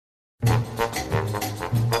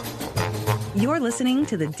You're listening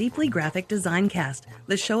to the Deeply Graphic Design Cast,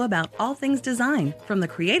 the show about all things design, from the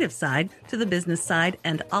creative side to the business side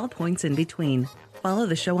and all points in between. Follow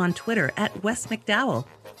the show on Twitter at Wes McDowell.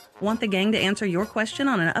 Want the gang to answer your question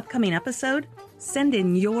on an upcoming episode? Send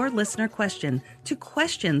in your listener question to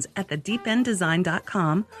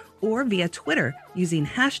questions@thedeependdesign.com or via Twitter using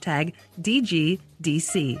hashtag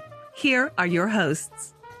DGDC. Here are your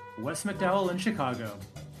hosts. Wes McDowell in Chicago.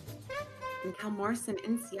 And Cal Morrison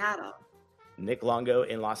in Seattle. Nick Longo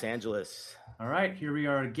in Los Angeles. All right, here we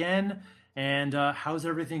are again. And how's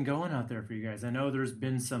everything going out there for you guys? I know there's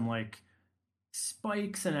been some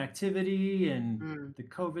spikes in activity and the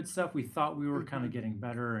COVID stuff. We thought we were kind of getting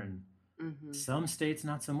better, and some states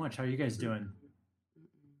not so much. How are you guys doing?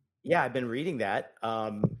 Yeah, I've been reading that.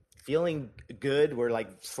 Feeling good. We're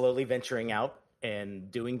slowly venturing out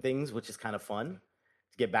and doing things, which is kind of fun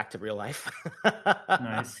to get back to real life.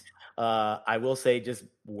 Nice. I will say, just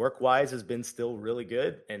work-wise, has been still really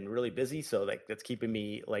good and really busy. So that's keeping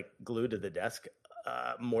me glued to the desk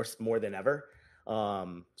more than ever.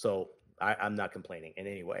 So I'm not complaining in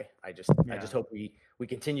any way. I just hope we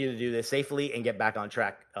continue to do this safely and get back on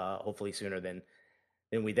track, hopefully sooner than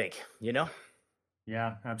we think. You know?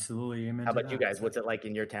 Yeah, absolutely. Amen. How about you guys? What's it like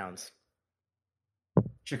in your towns?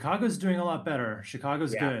 Chicago's doing a lot better.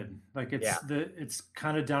 Chicago's good. It's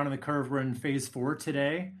kind of down on the curve. We're in phase 4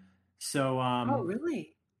 today. So oh,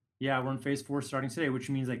 really? Yeah, we're in phase 4 starting today, which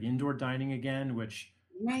means indoor dining again, which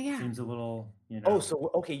seems a little, Oh, so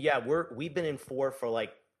okay, yeah, we've been in 4 for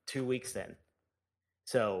 2 weeks then.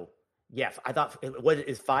 So yeah, I thought, what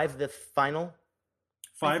is 5 the final?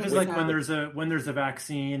 5 is when there's a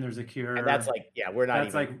vaccine, there's a cure. And that's we're not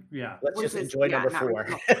even. Let's just enjoy number 4.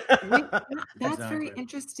 That's very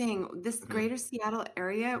interesting. This greater Seattle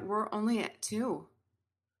area, we're only at 2.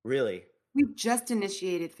 Really? We've just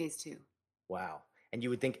initiated phase 2. Wow. And you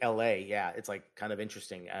would think LA, it's kind of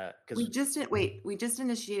interesting. Because we just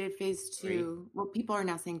initiated phase 2. 3? Well, people are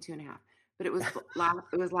now saying 2.5, but it was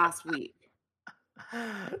last week.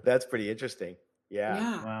 That's pretty interesting.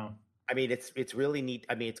 Yeah. Wow. I mean, it's really neat.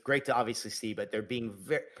 I mean, it's great to obviously see, but they're being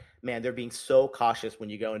they're being so cautious when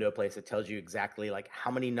you go into a place that tells you exactly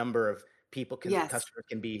how many number of people customers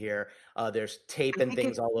can be here. There's tape and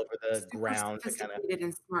things all over the ground to kind of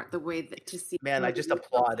and smart the way that to see. Man, I just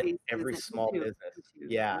applaud every small business.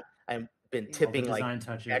 Yeah, I've been tipping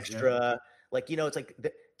extra. It's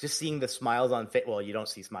just seeing the smiles on face. Well, you don't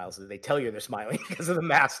see smiles; they tell you they're smiling because of the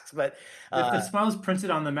masks. But if the smile's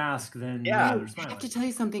printed on the mask, then they're smiling. I have to tell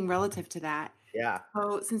you something relative to that. Yeah.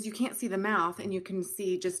 So since you can't see the mouth and you can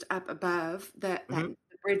see just up above the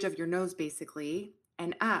bridge of your nose, basically,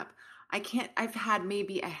 and up. I've had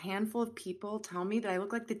maybe a handful of people tell me that I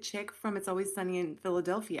look like the chick from It's Always Sunny in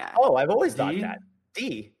Philadelphia. Oh, I've always thought that.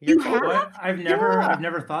 D. You have? I've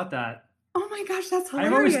never thought that. Oh my gosh, that's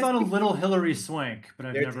hilarious. I've always thought a little Hilary Swank, but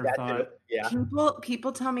I've never thought. Yeah.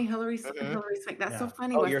 People tell me Hilary Swank. That's so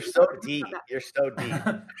funny. Oh, you're so deep. You're so deep.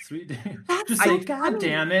 Sweet. That's so God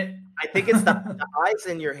damn it. I think it's the eyes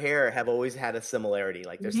and your hair have always had a similarity.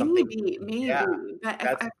 There's something. Maybe. Yeah,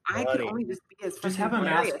 but I could only just be as just have a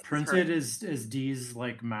mask printed as Dee's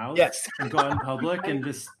mouth. Yes. And go out in public and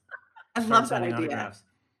just. I love that idea. Autographs.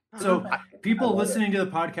 So people listening to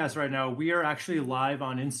the podcast right now, we are actually live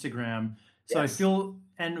on Instagram. So I feel,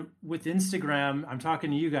 and with Instagram, I'm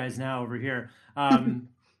talking to you guys now over here.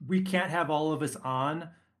 We can't have all of us on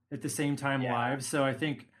at the same time live. So I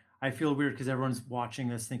feel weird because everyone's watching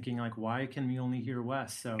this thinking why can we only hear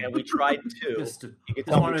Wes? So and we tried to. You can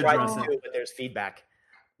tell we tried to, but there's feedback.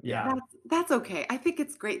 Yeah, that's okay. I think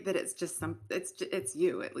it's great that it's just it's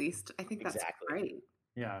you at least. I think that's great.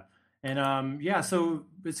 Yeah. And so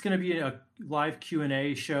it's going to be a live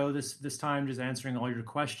Q&A show this time, just answering all your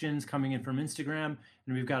questions coming in from Instagram,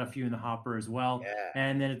 and we've got a few in the hopper as well. Yeah.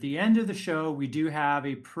 And then at the end of the show, we do have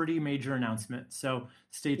a pretty major announcement, so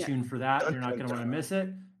stay tuned for that. You're not going to want to miss it.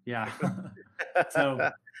 Yeah. So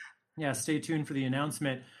stay tuned for the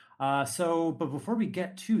announcement. But before we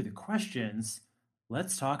get to the questions,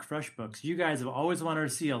 let's talk FreshBooks. You guys have always wanted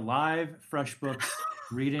to see a live FreshBooks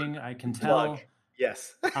reading. I can tell. Plug.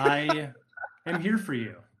 Yes. I am here for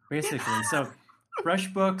you, basically. So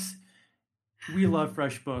FreshBooks, we love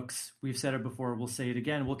FreshBooks. We've said it before. We'll say it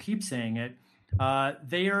again. We'll keep saying it.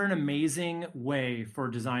 They are an amazing way for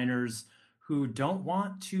designers who don't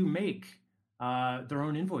want to make their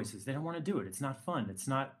own invoices. They don't want to do it. It's not fun. It's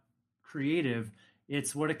not creative.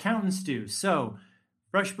 It's what accountants do. So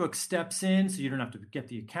FreshBooks steps in, so you don't have to get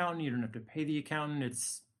the accountant. You don't have to pay the accountant.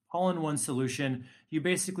 It's all-in-one solution. You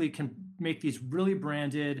basically can make these really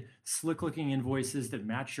branded, slick-looking invoices that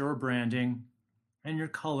match your branding and your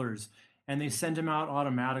colors, and they send them out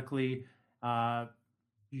automatically.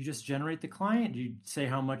 You just generate the client, you say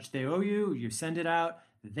how much they owe you, you send it out,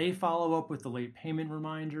 they follow up with the late payment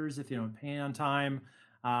reminders if you don't pay on time.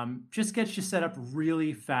 Just gets you set up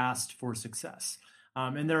really fast for success.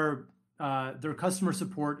 And their customer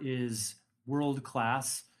support is world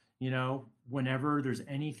class. Whenever there's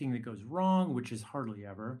anything that goes wrong, which is hardly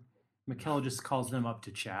ever, Mikkel just calls them up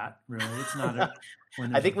to chat. Really, it's not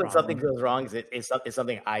when I think when something problem. goes wrong, it's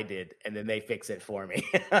something I did, and then they fix it for me.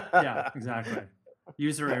 Yeah, exactly.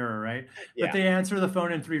 User error, right? Yeah. But they answer the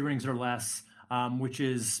phone in 3 rings or less, which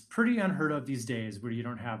is pretty unheard of these days, where you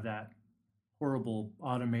don't have that horrible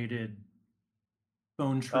automated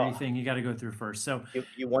phone tree thing you got to go through first. So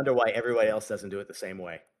you wonder why everybody else doesn't do it the same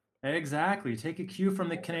way. exactly. Take a cue from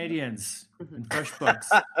the Canadians in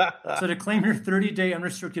FreshBooks. So to claim your 30-day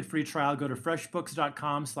unrestricted free trial, go to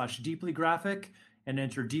freshbooks.com/deeplygraphic and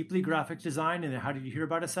enter Deeply Graphic Design in the How Did You Hear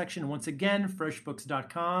About Us section. Once again,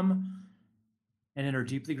 freshbooks.com and enter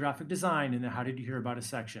Deeply Graphic Design in the How Did You Hear About Us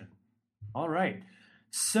section. All right.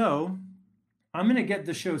 So I'm going to get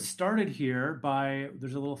the show started here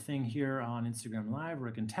there's a little thing here on Instagram Live where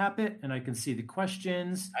I can tap it and I can see the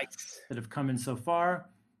questions that have come in so far.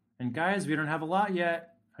 And guys, we don't have a lot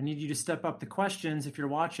yet. I need you to step up the questions if you're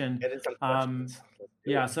watching. Get in some questions.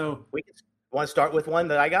 Yeah, so we want to start with one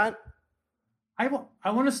that I got? I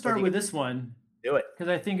want to start with this one. Do it. Because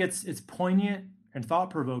I think it's poignant and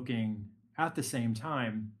thought-provoking at the same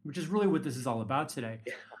time, which is really what this is all about today.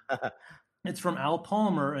 It's from Al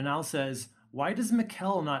Palmer, and Al says, why does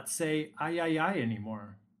Mikkel not say "ay, ay, ay"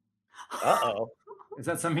 anymore? Uh-oh. Is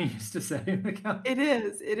that something you used to say, Mikkel? It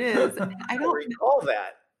is. I don't recall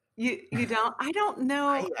that. You don't? I don't know.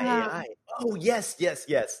 Ay, ay, ay. Oh, yes.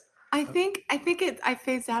 I think I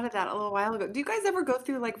phased out of that a little while ago. Do you guys ever go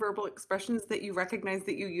through like verbal expressions that you recognize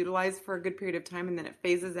that you utilize for a good period of time and then it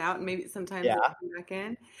phases out and maybe sometimes it comes back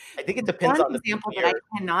in? I think it depends on the example that I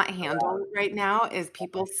cannot handle right now is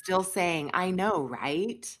people still saying, I know,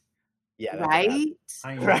 right? Yeah. Right?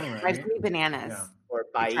 I know, right? Drives me bananas. Yeah. Or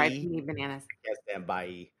bye. Drives me bananas. Yes, and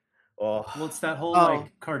bye. Oh. Well, it's that whole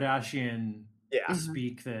like Kardashian Mm-hmm.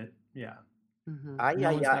 speak that, Mm-hmm.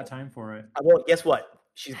 No one's got time for it. Well, guess what?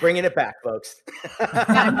 She's bringing it back, folks.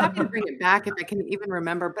 I'm happy to bring it back if I can even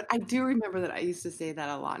remember. But I do remember that I used to say that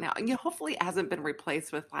a lot now. And hopefully it hasn't been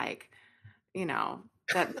replaced with like,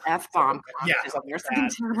 that F-bomb or something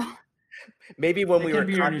terrible. Maybe when we were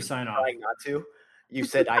be your new sign off. Trying not to, you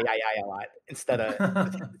said "ay, ay, ay" a lot instead of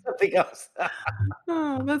something else.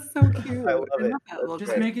 Oh, that's so cute. I love it.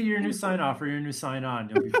 Just make it your new sign off or your new sign on.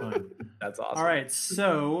 You'll be fine. That's awesome. All right,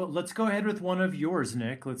 so let's go ahead with one of yours,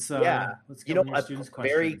 Nick. Let's go a students'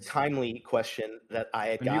 very questions. timely question that I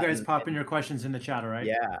had gotten. You guys pop in your questions in the chat, all right?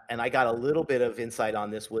 Yeah, and I got a little bit of insight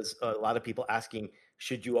on this. Was a lot of people asking,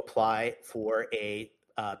 should you apply for a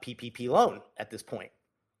PPP loan at this point?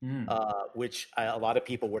 Which a lot of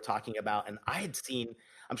people were talking about, and I had seen.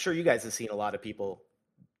 I'm sure you guys have seen a lot of people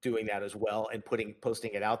doing that as well and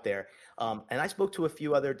posting it out there. And I spoke to a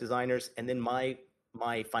few other designers, and then my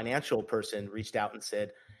financial person reached out and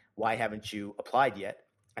said, "Why haven't you applied yet?"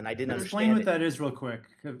 And I didn't Explain understand what that is real quick.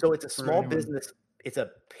 So it's a small business. It's a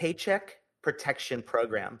paycheck protection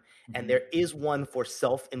program, and there is one for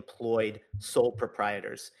self-employed sole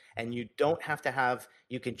proprietors. And you don't have to have.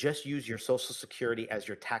 You can just use your Social Security as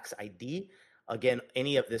your tax ID. Again,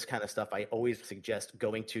 any of this kind of stuff, I always suggest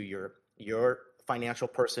going to your financial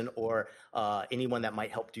person or anyone that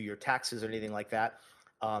might help do your taxes or anything like that.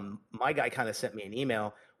 My guy kind of sent me an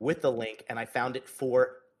email with the link, and I found it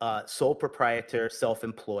for sole proprietor,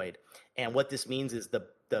 self-employed. And what this means is the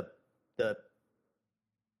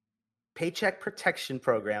Paycheck Protection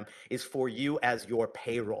Program is for you as your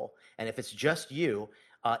payroll. And if it's just you,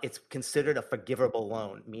 it's considered a forgivable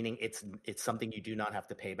loan, meaning it's something you do not have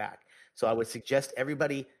to pay back. So I would suggest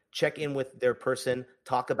everybody check in with their person,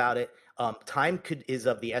 talk about it. Time is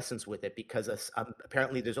of the essence with it because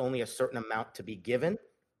apparently there's only a certain amount to be given.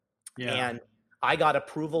 Yeah. And I got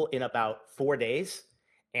approval in about 4 days,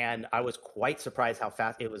 and I was quite surprised how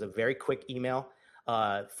fast. It was a very quick email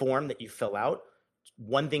form that you fill out.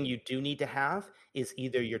 One thing you do need to have is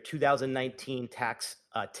either your 2019 tax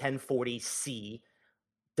 1040C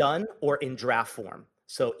done or in draft form.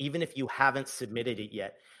 So even if you haven't submitted it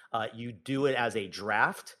yet, you do it as a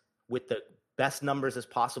draft with the best numbers as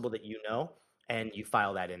possible that you know, and you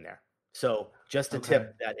file that in there. So just a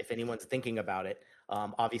tip that if anyone's thinking about it,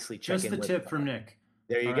 obviously check in. Just a tip from Nick.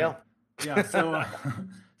 There you go. Yeah. So,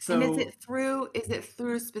 and is it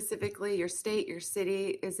through specifically your state, your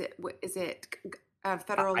city? Is it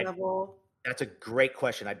federal level? That's a great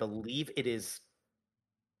question. I believe it is.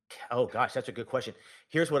 Oh gosh, that's a good question.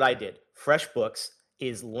 Here's what I did. FreshBooks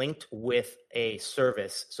is linked with a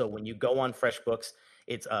service. So when you go on FreshBooks,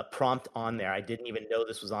 it's a prompt on there. I didn't even know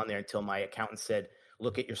this was on there until my accountant said,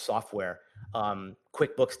 look at your software.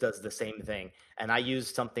 QuickBooks does the same thing. And I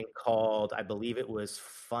used something called, I believe it was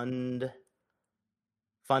Fundbox.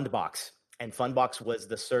 And Fundbox was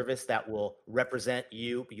the service that will represent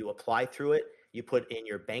you. You apply through it, you put in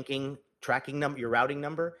your banking tracking number, your routing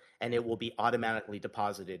number, and it will be automatically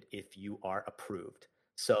deposited if you are approved.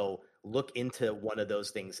 So look into one of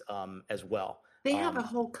those things as well. They have a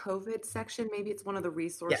whole COVID section. Maybe it's one of the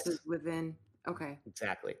resources within. Okay.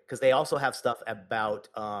 Exactly. Because they also have stuff about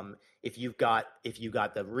if you got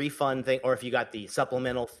the refund thing, or if you got the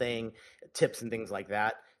supplemental thing, tips and things like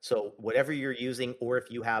that. So whatever you're using, or if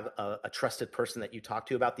you have a trusted person that you talk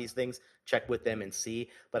to about these things, check with them and see.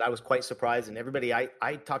 But I was quite surprised. And everybody,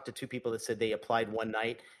 I talked to 2 people that said they applied one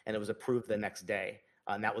night and it was approved the next day.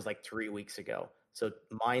 And that was like 3 weeks ago. So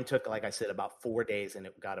mine took, like I said, about 4 days and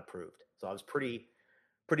it got approved. So I was pretty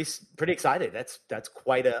excited. That's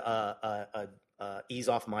quite a ease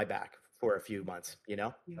off my back for a few months, you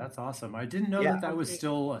know? That's awesome. I didn't know that was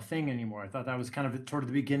still a thing anymore. I thought that was kind of toward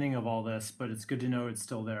the beginning of all this, but it's good to know it's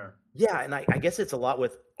still there. Yeah, and I guess it's a lot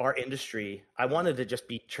with our industry. I wanted to just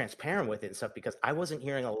be transparent with it and stuff because I wasn't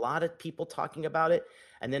hearing a lot of people talking about it.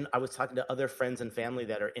 And then I was talking to other friends and family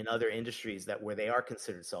that are in other industries where they are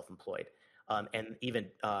considered self-employed. And even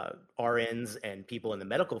RNs and people in the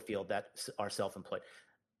medical field that are self-employed.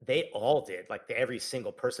 They all did. Like every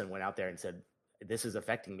single person went out there and said, this is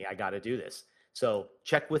affecting me. I got to do this. So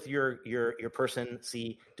check with your person,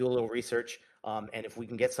 do a little research. And if we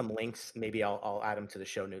can get some links, maybe I'll add them to the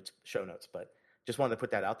show notes. But just wanted to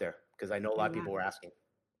put that out there because I know a lot of people were asking.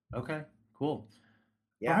 Okay, cool.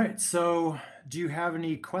 Yeah. All right. So do you have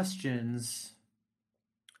any questions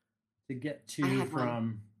to get to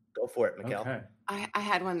from? Go for it, Mikkel. Okay. I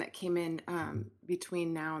had one that came in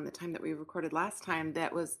between now and the time that we recorded last time.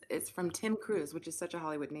 It's from Tim Cruise, which is such a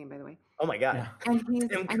Hollywood name, by the way. Oh my God. Yeah. And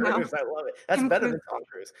Tim Cruise, I love it. That's better than Tom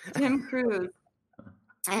Cruise. Tim Cruise.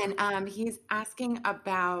 And he's asking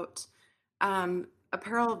about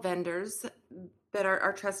apparel vendors that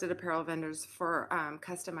are trusted apparel vendors for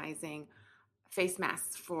customizing face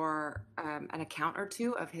masks for an account or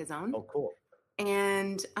two of his own. Oh, cool.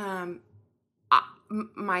 And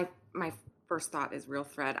my first thought is Real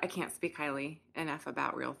Thread. I can't speak highly enough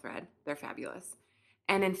about Real Thread. They're fabulous.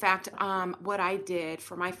 And in fact, what I did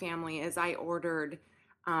for my family is I ordered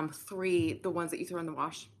 3, the ones that you throw in the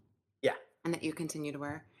wash. Yeah. And that you continue to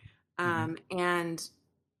wear. And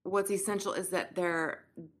what's essential is that they're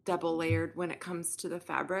double layered when it comes to the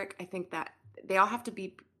fabric. I think that they all have to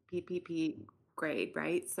be PPP grade,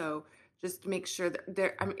 right? So just make sure that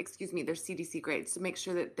they're CDC grades to make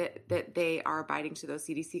sure that they are abiding to those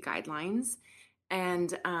CDC guidelines.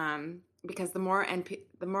 And because the more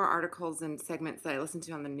articles and segments that I listen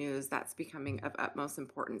to on the news, that's becoming of utmost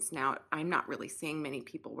importance. Now, I'm not really seeing many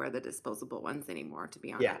people wear the disposable ones anymore, to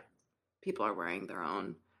be honest. Yeah. People are wearing their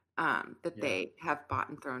own they have bought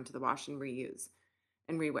and thrown to the wash and reuse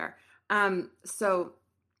and rewear. So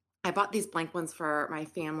I bought these blank ones for my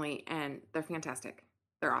family and they're fantastic.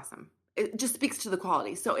 They're awesome. It just speaks to the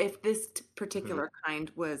quality. So if this particular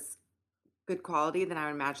kind was good quality, then I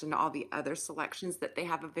would imagine all the other selections that they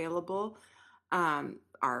have available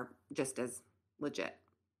are just as legit.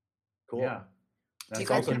 Cool. Yeah. Do you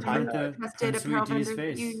guys have any trusted apparel vendors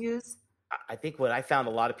that you use? I think what I found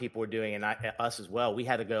a lot of people were doing, and us as well, we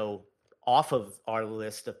had to go off of our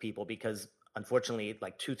list of people because unfortunately,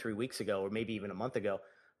 like 2-3 weeks ago, or maybe even a month ago,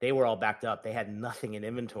 they were all backed up. They had nothing in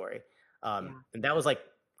inventory. And that was like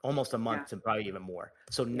almost a month to probably even more.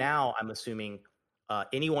 So now I'm assuming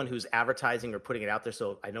anyone who's advertising or putting it out there.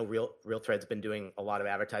 So I know Real Thread's been doing a lot of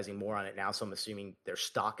advertising more on it now. So I'm assuming their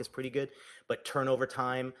stock is pretty good, but turnover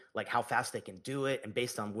time, like how fast they can do it and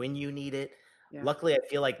based on when you need it. Yeah. Luckily, I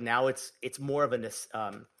feel like now it's more of it's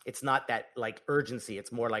not that like urgency.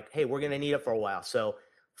 It's more like, hey, we're going to need it for a while. So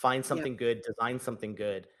find something good, design something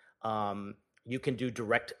good. You can do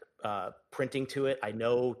direct printing to it. I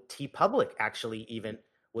know TeePublic actually even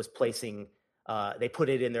was placing, they put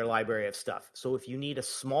it in their library of stuff. So if you need a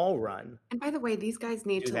small run. And by the way, these guys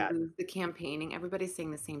need to lose the campaigning. Everybody's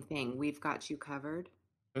saying the same thing. We've got you covered.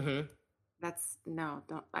 Mm-hmm. Don't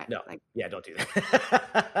do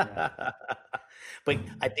that. But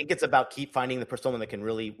I think it's about keep finding the persona that can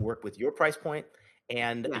really work with your price point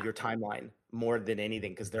and your timeline more than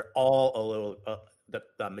anything, because they're all a little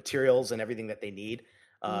the materials and everything that they need.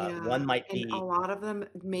 One might be a lot of them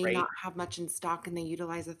may not have much in stock, and they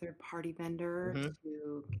utilize a third-party vendor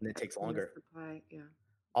to. And it takes longer. Supply. Yeah.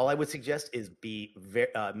 All I would suggest is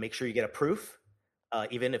make sure you get a proof.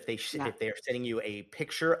 even if Yeah. if they are sending you a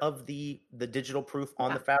picture of the digital proof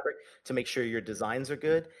on Yeah. the fabric, to make sure your designs are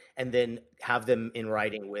good, and then have them in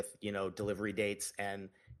writing with delivery dates and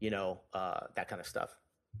that kind of stuff.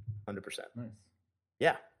 100%. Nice.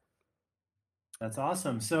 Yeah. That's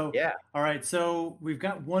awesome. So, Yeah. all right. So we've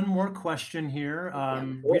got one more question here.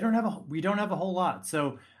 Cool. We don't have a whole lot.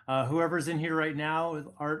 So whoever's in here right now,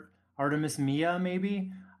 Artemis Mia,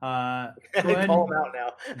 maybe. Go ahead. Call them out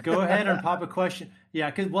now. Go ahead and pop a question. Yeah,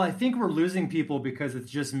 because I think we're losing people because it's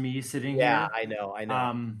just me sitting Yeah, here. I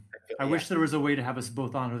know. I wish there was a way to have us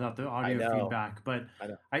both on without the audio feedback, but I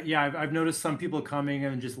know. I've noticed some people coming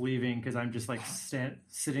and just leaving because I'm just like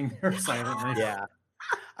sitting there silently. Yeah,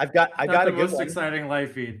 I've got the a good most one. exciting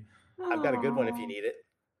live feed. I've got a good one if you need it.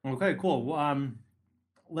 Okay, cool. Well,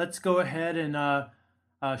 let's go ahead and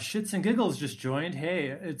Shits and Giggles just joined. Hey,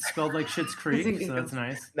 it's spelled like Shits Creek, so that's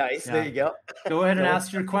nice. Nice. Yeah. There you go. Go ahead and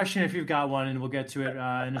ask your question if you've got one, and we'll get to it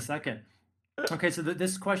in a second. Okay, so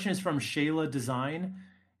this question is from Shayla Design,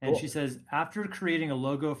 and she says, after creating a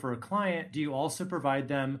logo for a client, do you also provide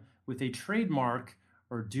them with a trademark,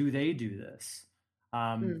 or do they do this?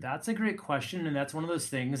 That's a great question, and that's one of those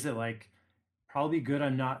things that probably good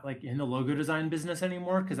I'm not in the logo design business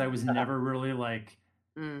anymore, because I was never really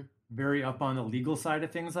very up on the legal side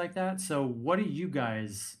of things like that. So what do you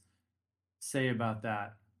guys say about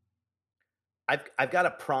that? I've got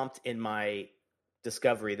a prompt in my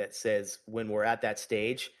discovery that says when we're at that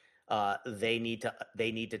stage, they need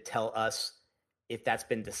to tell us if that's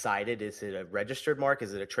been decided. Is it a registered mark?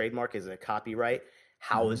 Is it a trademark? Is it a copyright?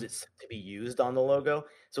 How is it to be used on the logo?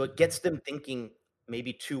 So it gets them thinking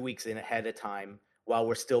maybe 2 weeks in ahead of time while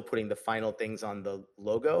we're still putting the final things on the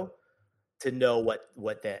logo, to know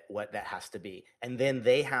what that has to be. And then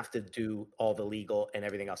they have to do all the legal and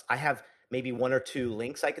everything else. I have maybe 1 or 2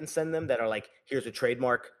 links I can send them that are like, here's a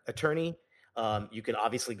trademark attorney. You can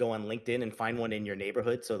obviously go on LinkedIn and find one in your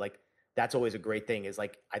neighborhood. So that's always a great thing, is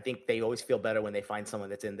I think they always feel better when they find someone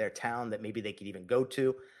that's in their town that maybe they could even go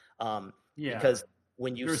to. Because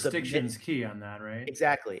when you jurisdiction's key on that, right?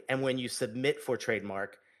 Exactly. And when you submit for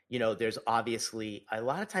trademark, there's obviously a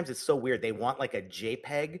lot of times it's so weird. They want like a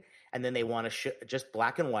JPEG, and then they want to just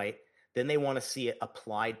black and white. Then they want to see it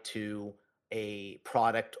applied to a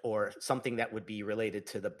product or something that would be related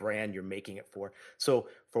to the brand you're making it for. So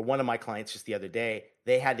for one of my clients just the other day,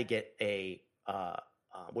 they had to get a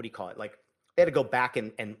what do you call it? They had to go back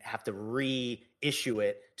and have to reissue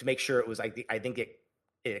it to make sure it was I think it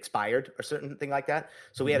expired or certain thing like that.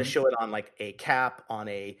 So we had to show it on a cap, on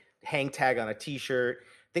a hang tag, on a t-shirt,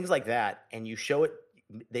 things like that. And you show it,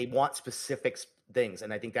 they want specific things.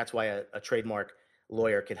 And I think that's why a trademark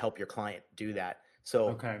lawyer can help your client do that.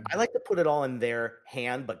 So I like to put it all in their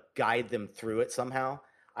hand, but guide them through it somehow.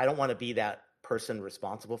 I don't want to be that person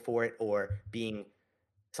responsible for it, or being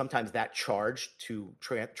sometimes that charge to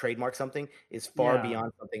trademark something is far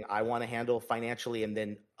beyond something I want to handle financially and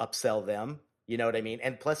then upsell them. You know what I mean?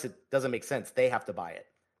 And plus, it doesn't make sense. They have to buy it.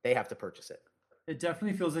 They have to purchase it. It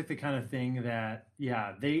definitely feels like the kind of thing that,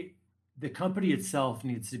 the company itself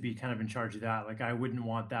needs to be kind of in charge of that. I wouldn't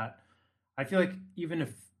want that. I feel like even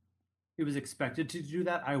if it was expected to do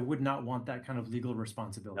that, I would not want that kind of legal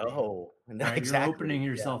responsibility. No, right? Exactly. You're opening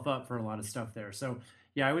yourself up for a lot of stuff there. So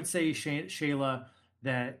I would say, Shayla,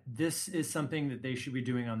 that this is something that they should be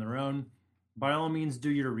doing on their own. By all means,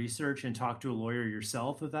 do your research and talk to a lawyer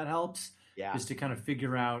yourself if that helps. Yeah. Just to kind of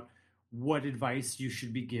figure out what advice you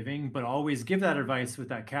should be giving, but always give that advice with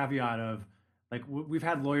that caveat of, we've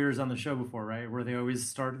had lawyers on the show before, right? Where they always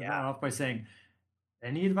start off by saying,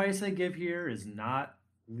 any advice I give here is not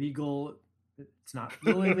legal. It's not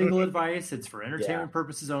really legal advice. It's for entertainment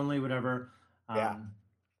purposes only, whatever.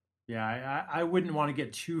 I wouldn't want to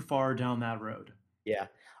get too far down that road. Yeah.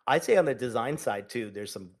 I'd say on the design side too,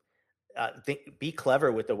 there's some, be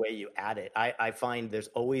clever with the way you add it. I find there's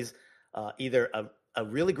always either a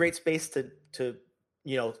really great space to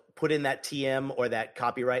put in that TM or that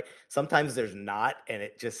copyright. Sometimes there's not, and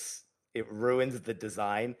it ruins the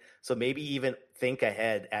design. So maybe even think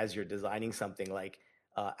ahead as you're designing something,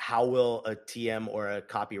 how will a TM or a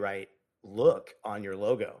copyright look on your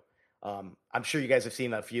logo? I'm sure you guys have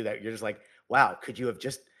seen a few that you're just like, wow, could you have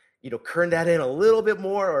just kerned that in a little bit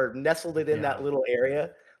more, or nestled it in that little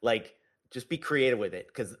area? Just be creative with it,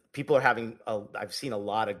 because people are I've seen a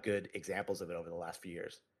lot of good examples of it over the last few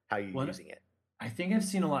years. How are you using it? I think I've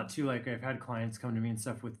seen a lot too. I've had clients come to me and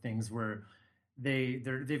stuff with things where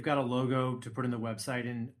they've got a logo to put in the website,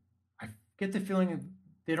 and I get the feeling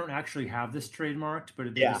they don't actually have this trademarked,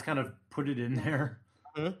 but they just kind of put it in there.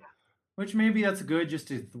 Which maybe that's good, just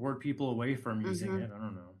to thwart people away from using it. I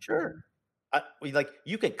don't know. Sure. like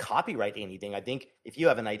you can copyright anything. I think if you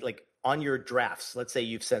have like on your drafts, let's say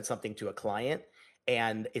you've sent something to a client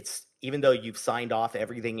and it's even though you've signed off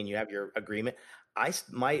everything and you have your agreement,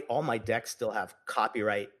 all my decks still have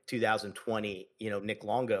copyright 2020, Nick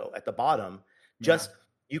Longo at the bottom. Just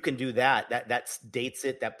you can do that. That dates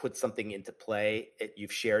it. That puts something into play.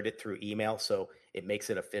 You've shared it through email, so it makes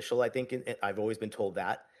it official. I think I've always been told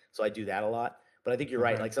that, so I do that a lot. But I think you're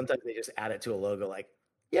right. Like sometimes they just add it to a logo, like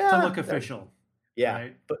to look official. Yeah,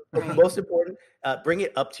 right? but most important, bring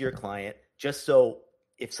it up to your client just so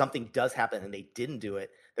if something does happen and they didn't do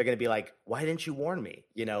it, they're going to be like, "Why didn't you warn me?"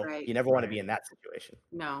 You never want to be in that situation.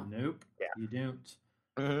 No. Nope. Yeah. You don't.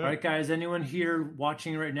 Mm-hmm. All right, guys. Anyone here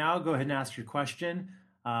watching right now? Go ahead and ask your question.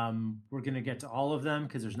 We're going to get to all of them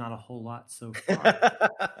because there's not a whole lot so far.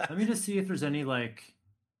 Let me just see if there's any like.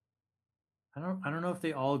 I don't know if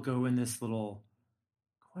they all go in this little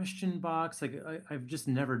question box. Like I've just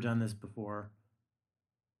never done this before.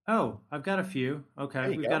 Oh, I've got a few. Okay,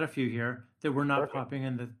 we've got a few here that were not popping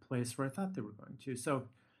in the place where I thought they were going to. So,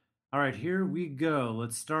 all right, here we go.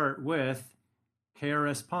 Let's start with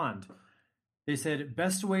KRS Pond. They said,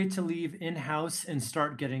 best way to leave in-house and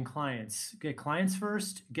start getting clients. Get clients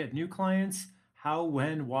first, get new clients, how,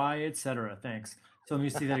 when, why, etc. Thanks. So let me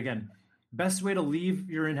see that again. Best way to leave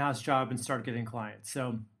your in-house job and start getting clients.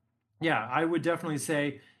 So yeah, I would definitely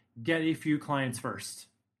say get a few clients first,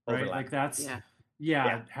 right? Overlap. Like that's,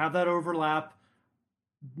 yeah, have that overlap.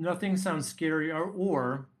 Nothing sounds scary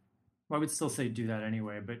or I would still say do that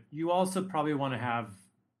anyway, but you also probably want to have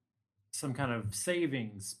some kind of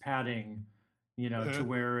savings padding, to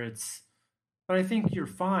where it's, but I think you're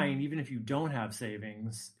fine even if you don't have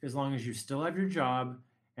savings, as long as you still have your job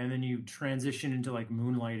and then you transition into like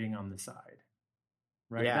moonlighting on the side,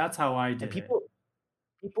 right? Yeah. That's how I did and people,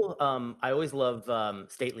 I always love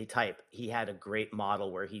Stately Type. He had a great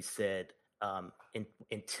model where he said,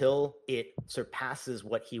 until it surpasses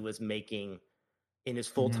what he was making in his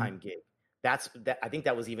full-time gig. I think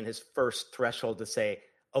that was even his first threshold to say,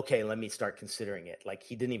 okay, let me start considering it. Like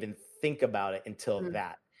he didn't even think about it until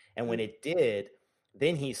that. And when it did,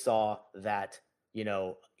 then he saw that,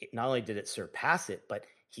 not only did it surpass it, but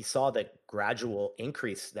he saw the gradual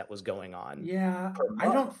increase that was going on. Yeah.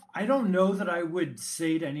 I don't know that I would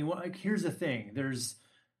say to anyone, like, here's the thing. There's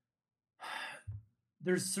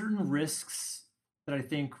certain risks that I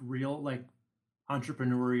think real, like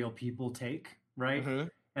entrepreneurial people take, right?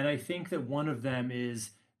 And I think that one of them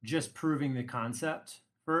is just proving the concept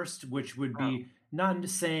first, which would be not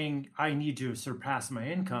saying I need to surpass my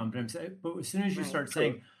income, but as soon as you start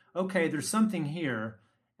saying, okay, there's something here,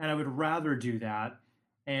 and I would rather do that.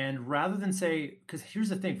 And rather than say, because here's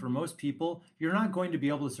the thing, for most people, you're not going to be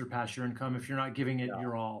able to surpass your income if you're not giving it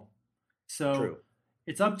your all. So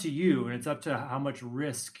it's up to you, and it's up to how much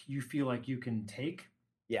risk you feel like you can take.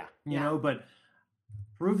 Yeah. You know, but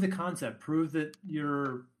prove the concept, prove that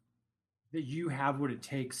you have what it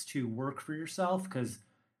takes to work for yourself. Because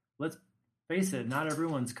let's face it, not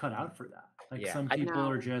everyone's cut out for that. Like some people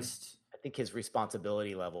are just. I think his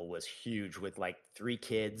responsibility level was huge with like 3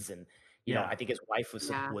 kids, and I think his wife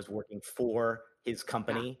was working for his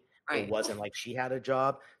company. It wasn't like she had a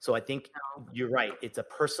job. So I think you're right. It's a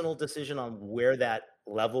personal decision on where that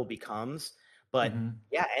level becomes. But and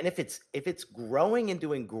if it's growing and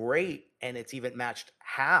doing great, and it's even matched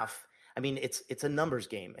half, I mean, it's a numbers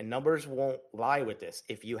game, and numbers won't lie with this.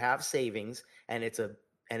 If you have savings and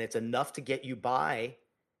it's enough to get you by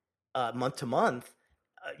month to month,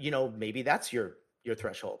 maybe that's your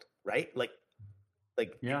threshold, right? Like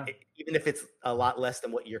even if it's a lot less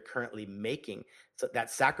than what you're currently making, so that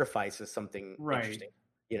sacrifice is something interesting.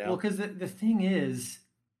 Well, because the thing is,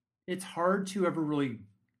 it's hard to ever really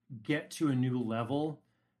get to a new level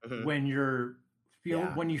when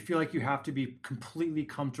when you feel like you have to be completely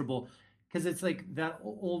comfortable, because it's like that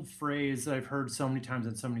old phrase that I've heard so many times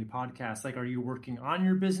on so many podcasts, like, are you working on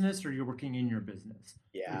your business or are you working in your business?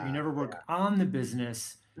 If you never work on the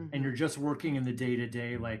business and you're just working in the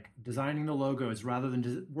day-to-day, like designing the logos rather than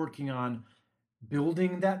just working on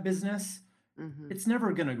building that business, it's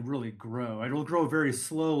never going to really grow. It'll grow very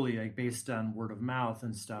slowly, like based on word of mouth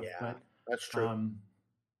and stuff. But that's true.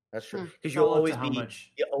 That's true. Because All you'll up to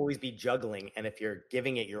you'll always be juggling, and if you're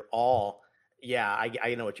giving it your all,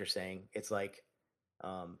 I know what you're saying. It's like,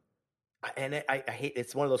 and I hate.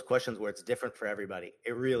 It's one of those questions where it's different for everybody.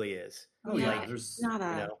 It really is. Oh yeah, it's not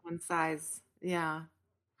a one size. Yeah,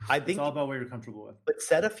 I think it's all about what you're comfortable with. But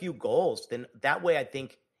set a few goals. Then that way, I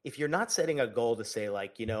think if you're not setting a goal to say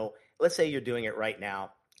like, let's say you're doing it right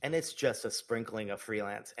now, and it's just a sprinkling of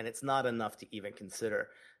freelance, and it's not enough to even consider.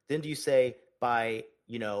 Then do you say by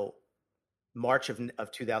March of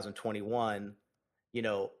 2021, you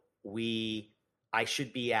know, I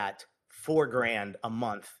should be at $4,000 a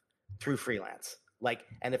month through freelance. Like,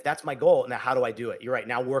 and if that's my goal, now how do I do it? You're right.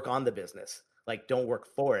 Now work on the business. Like, don't work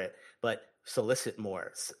for it, but solicit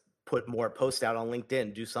more, put more posts out on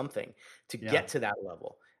LinkedIn, do something to get to that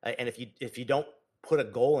level. And if you don't put a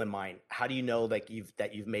goal in mind, how do you know like you've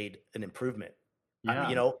made an improvement? Yeah.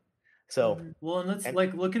 You know, so well, and let's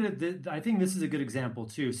like look at it. I think this is a good example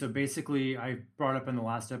too. So basically, I brought up in the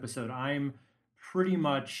last episode, I'm pretty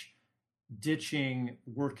much ditching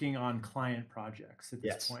working on client projects at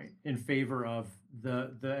this point in favor of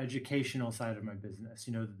the educational side of my business.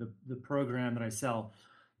 You know, the program that I sell.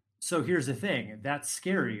 So here's the thing, that's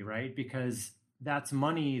scary, right? Because that's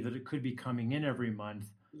money that it could be coming in every month.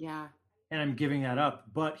 Yeah. And I'm giving that up.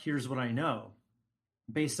 But here's what I know.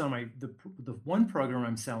 Based on the one program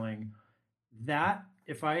I'm selling, that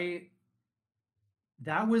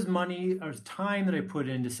was money or time that I put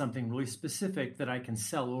into something really specific that I can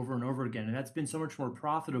sell over and over again. And that's been so much more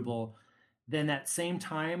profitable than that same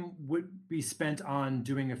time would be spent on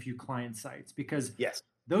doing a few client sites, because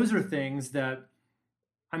those are things that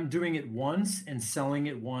I'm doing it once and selling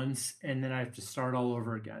it once, and then I have to start all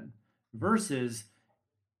over again. Versus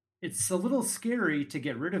it's a little scary to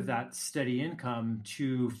get rid of that steady income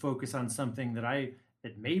to focus on something that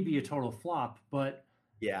may be a total flop, but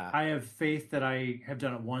I have faith that I have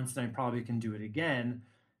done it once and I probably can do it again.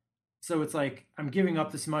 So it's like I'm giving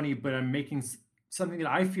up this money, but I'm making something that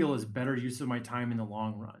I feel is better use of my time in the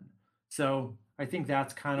long run. So I think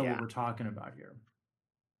that's kind of what we're talking about here.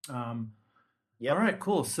 All right,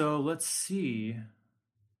 cool. So let's see.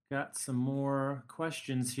 Got some more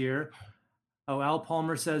questions here. Oh, Al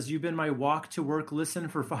Palmer says, you've been my walk to work listen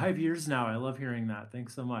for 5 years now. I love hearing that.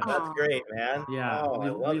 Thanks so much. That's great, man. Yeah,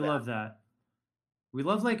 we love that. We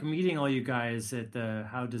love like meeting all you guys at the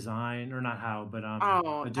Adobe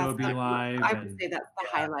Live. I would say that's the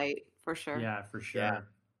highlight for sure. Yeah, for sure. Yeah.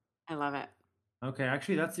 I love it. Okay,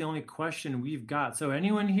 actually, that's the only question we've got. So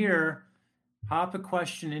anyone here, pop a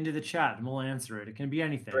question into the chat and we'll answer it. It can be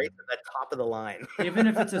anything. Right at the top of the line. Even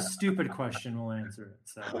if it's a stupid question, we'll answer it.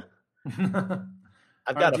 So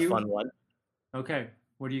I've got a fun one. Okay.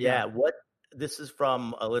 What do you got? This is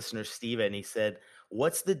from a listener, Steven. He said,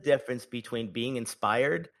 what's the difference between being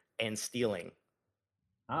inspired and stealing?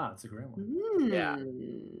 That's a great one. Yeah.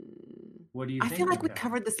 What do you think? I feel like we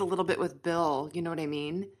covered this a little bit with Bill. You know what I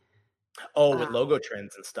mean? Oh, with logo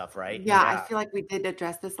trends and stuff, right? Yeah, I feel like we did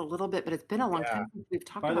address this a little bit, but it's been a long time since we've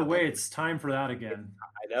talked about it. By the way, it's time for that again.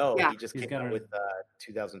 I know. He just came out with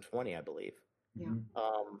 2020, I believe. Yeah.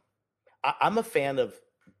 I'm a fan of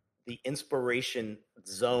the inspiration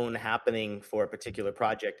zone happening for a particular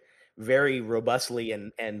project very robustly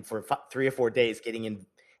and for 3 or 4 days getting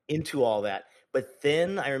into all that. But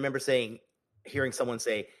then I remember hearing someone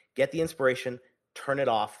say, get the inspiration, turn it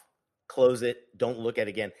off, close it, don't look at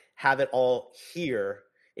it again, have it all here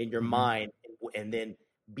in your mind, and then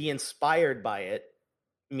be inspired by it.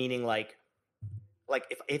 Meaning like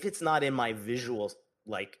if it's not in my visual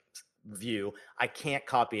like view, I can't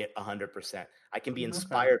copy it 100%. I can be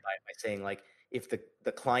inspired by it by saying like, if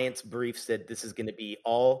the client's brief said this is going to be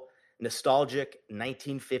all nostalgic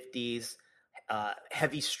 1950s,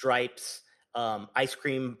 heavy stripes, ice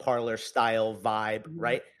cream parlor style vibe,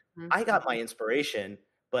 right? I got my inspiration,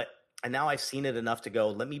 and now I've seen it enough to go,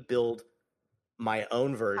 let me build my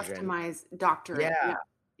own version. Customize, doctor it.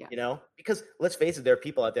 Yeah. You know, because let's face it, there are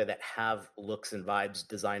people out there that have looks and vibes,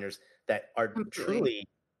 designers that are truly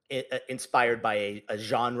inspired by a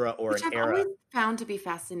genre or an era. I've always found to be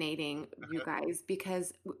fascinating, you guys,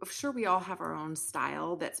 because sure, we all have our own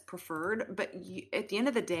style that's preferred, but at the end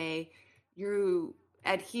of the day, you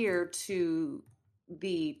adhere to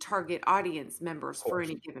the target audience members for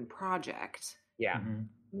any given project. Yeah.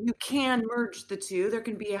 You can merge the two. There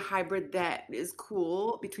can be a hybrid that is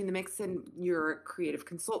cool between the mix and your creative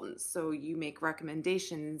consultants. So you make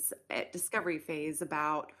recommendations at discovery phase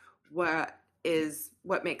about what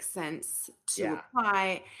makes sense to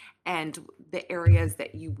apply and the areas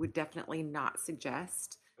that you would definitely not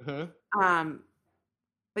suggest. But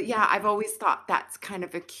yeah, I've always thought that's kind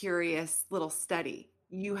of a curious little study.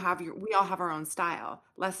 We all have our own style.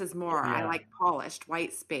 Less is more. I like polished,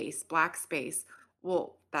 white space, black space.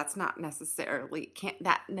 Well, that's not necessarily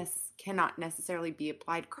cannot necessarily be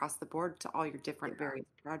applied across the board to all your different various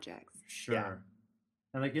projects. Sure. Yeah.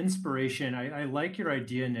 And like inspiration, I like your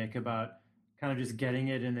idea, Nick, about kind of just getting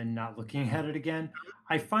it and then not looking at it again.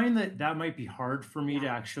 I find that might be hard for me to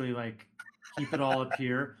actually like keep it all up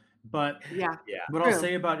here. But what I'll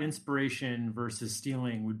say about inspiration versus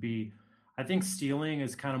stealing would be, I think stealing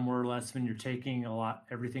is kind of more or less when you're taking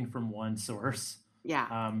everything from one source,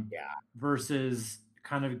 Yeah. Yeah. versus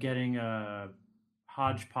kind of getting a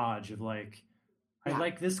hodgepodge of like, I Yeah.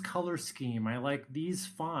 like this color scheme, I like these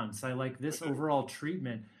fonts, I like this overall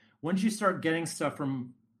treatment. Once you start getting stuff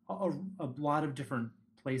from a lot of different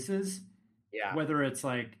places, Yeah. whether it's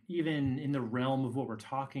like even in the realm of what we're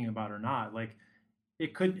talking about or not, like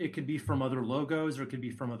it could be from other logos, or it could be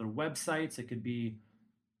from other websites, it could be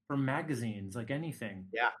from magazines, like anything.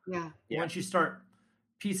 Yeah. Yeah. Yeah. Once you start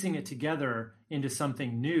piecing it together into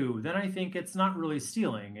something new, then I think it's not really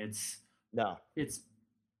stealing. No, It's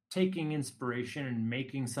taking inspiration and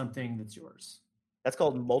making something that's yours. that's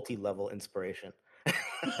called multi-level inspiration.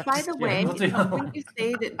 By the Yeah, way, multi- wouldn't you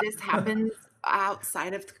say that this happens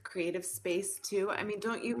outside of the creative space too? I mean,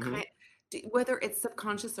 don't you Mhm. whether it's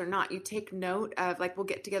subconscious or not, you take note of, like, we'll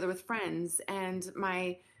get together with friends, and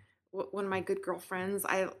one of my good girlfriends,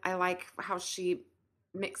 I like how she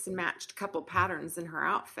mixed and matched a couple patterns in her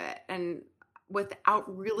outfit, and without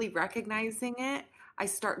really recognizing it, I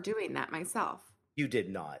start doing that myself. You did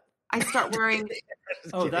not. I start wearing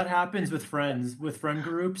Just Oh, kidding. that happens with friends, with friend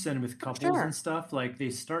groups, and with couples sure and stuff. Like they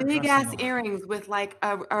start big dressing ass a lot. earrings with like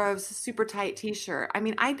a super tight t-shirt. I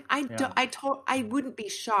mean, Yeah. I wouldn't be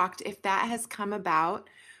shocked if that has come about,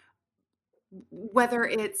 whether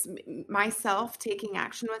it's myself taking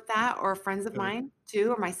action with that, or friends of Mhm. mine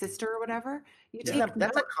too, or my sister or whatever. You Yeah. take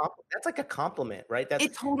That's a note. that's like a compliment, right? It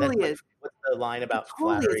That's totally like is. what's the line It about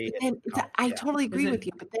totally is. flattery But and then I yeah. totally Is agree it? with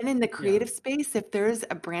you. But then in the Yeah. creative space, if there's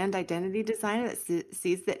a brand identity designer that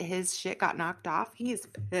sees that his shit got knocked off, he is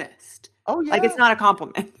pissed. Oh Like, it's yeah. not a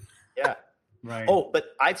compliment. Yeah. Right. Oh,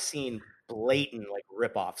 but I've seen blatant like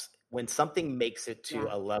ripoffs when something makes it to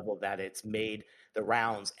Yeah. a level that it's made the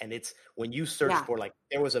rounds, and it's when you search Yeah. for, like,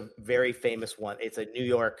 there was a very famous one. It's a New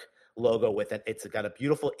York logo with it. It's got a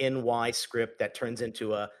beautiful NY script that turns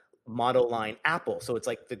into a Model Line Apple. So it's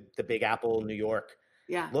like the Big Apple New York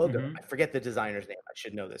Yeah. logo. Mhm. I forget the designer's name. I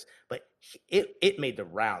should know this, but it made the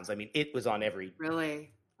rounds. I mean, it was on every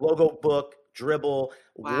Really. logo book, dribble,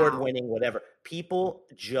 award Wow. winning, whatever. People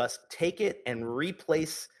just take it and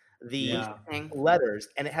replace the Yeah. Interesting. letters,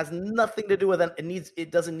 and it has nothing to do with it.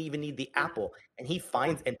 It doesn't even need the Yeah. apple. And he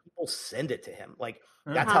finds, and people send it to him. Like,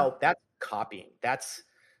 that's Uh-huh. that's copying. That's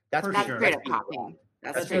For That's sure. straight up being wrong. copying. That's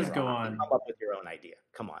That's That straight being does up go wrong. copying. on. Come up with your own idea.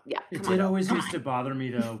 Come on. Yeah. It Come did on. always Come used to on. bother me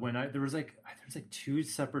though when there was like two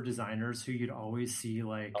separate designers who you'd always see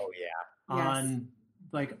like Oh yeah. Yes. on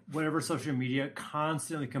like whatever social media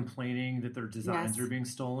constantly complaining that their designs Yes. are being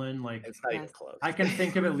stolen. Like It's not even Yes. close. I can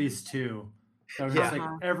think of at least two. That was just Yeah. like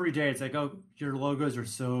Uh-huh. every day. It's like, oh, your logos are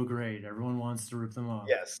so great. Everyone wants to rip them off.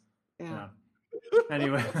 Yes. Yeah. Yeah.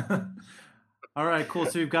 Anyway. All right, cool.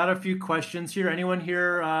 So we've got a few questions here. Anyone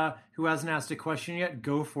here who hasn't asked a question yet,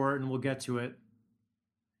 go for it and we'll get to it.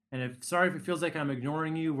 And sorry if it feels like I'm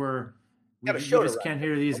ignoring you. We Have a show to just run. can't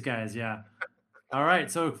hear these guys. Yeah. All right.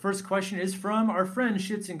 So first question is from our friend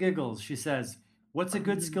Shits and Giggles. She says, "What's a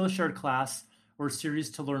good Skillshare class or series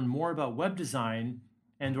to learn more about web design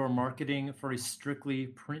and or marketing for a strictly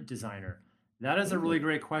print designer?" That is a really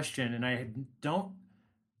great question, and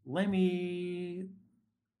let me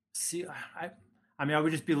see. I mean, I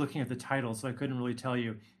would just be looking at the title, so I couldn't really tell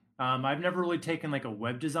you. I've never really taken like a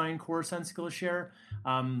web design course on Skillshare.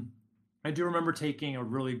 I do remember taking a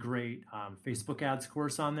really great Facebook ads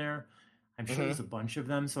course on there. I'm sure there's a bunch of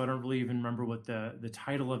them, so I don't really even remember what the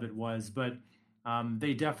title of it was. But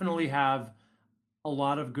they definitely have a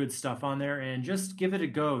lot of good stuff on there, and just give it a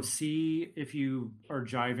go. See if you are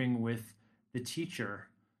jiving with the teacher,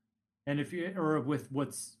 and if you or with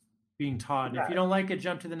what's being taught. And if you don't like it,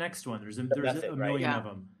 jump to the next one. There's a method, right? million Yeah. of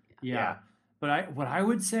them. Yeah. Yeah. But what I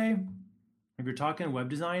would say, if you're talking web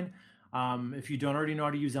design, if you don't already know how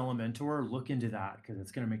to use Elementor, look into that because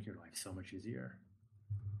it's going to make your life so much easier.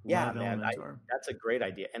 Yeah, Love man, Elementor. that's a great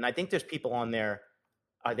idea. And I think there's people on there.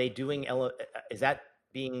 Are they doing? Is that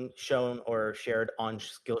being shown or shared on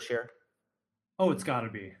Skillshare? Oh, it's got to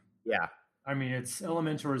be. Yeah. I mean,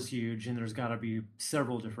 Elementor is huge, and there's got to be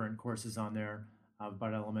several different courses on there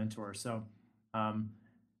about Elementor. So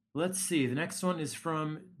let's see. The next one is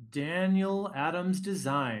from Daniel Adams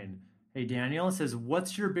Design. Hey, Daniel, it says,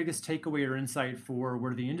 "What's your biggest takeaway or insight for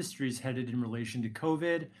where the industry is headed in relation to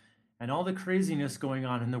COVID and all the craziness going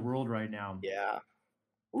on in the world right now?" Yeah.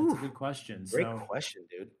 That's a good question. Great So, question,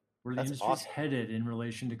 dude. where the That's industry is awesome. headed in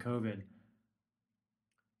relation to COVID?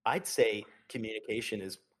 I'd say communication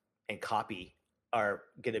and copy are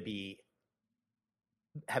going to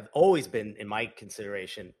have always been, in my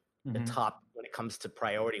consideration, the Mhm. top when it comes to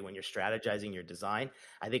priority when you're strategizing your design.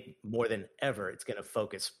 I think more than ever, it's going to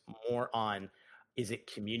focus more on Is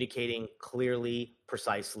it communicating clearly,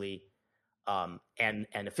 precisely, and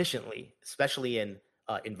efficiently, especially in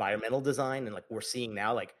environmental design? And like we're seeing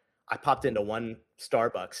now, like I popped into one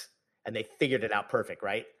Starbucks and they figured it out perfect,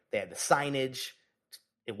 right? They had the signage.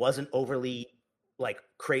 It wasn't overly like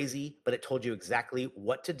crazy, but it told you exactly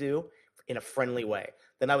what to do in a friendly way.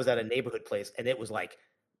 Then I was at a neighborhood place and it was like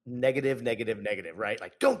negative, negative, negative, right?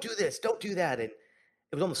 Like, don't do this, don't do that. And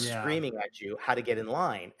it was almost Yeah. screaming at you how to get in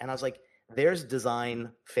line. And I was like, there's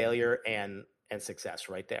design failure and success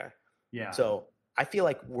right there. Yeah. So I feel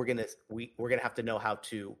like we're gonna have to know how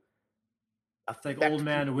to It's like affect Old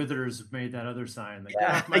Man people. Withers made that other sign, like, Yeah,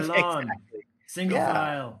 get off my lawn, exactly. single Yeah.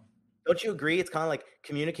 file. Don't you agree? It's kind of like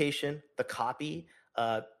communication, the copy.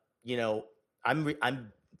 You know,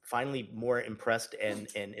 I'm finally more impressed and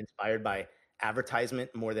inspired by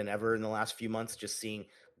advertisement more than ever in the last few months. Just seeing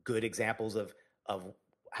good examples of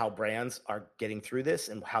how brands are getting through this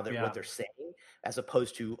and how they're what they're saying, as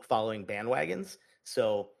opposed to following bandwagons.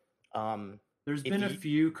 So, there's if been a you,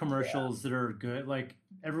 few commercials that are good. Like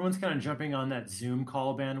everyone's kind of jumping on that Zoom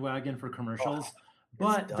call bandwagon for commercials,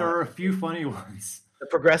 but there done. are a few funny ones. The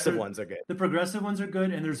progressive ones are good. The progressive ones are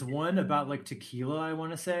good, and there's one about like tequila, I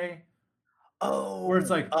want to say, Oh, where it's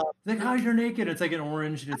like how you're naked. It's like an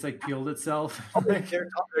orange and it's like peeled itself. Like, they're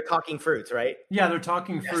talking fruits, right? yeah, they're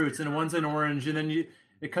talking Yes. fruits, and one's an orange, and then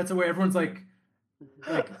it cuts away. Everyone's like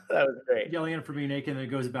that was great. yelling at it for being naked, and then it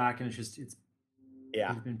goes back, and it's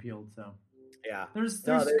Yeah, been peeled. So yeah. there's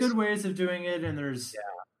good ways of doing it, and there's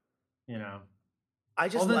you know, I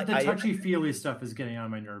just all the like touchy feely stuff is getting on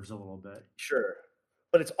my nerves a little bit. Sure,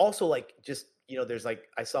 but it's also like just there's like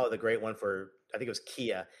I saw the great one for I think it was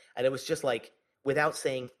Kia, and it was just like without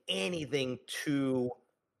saying anything too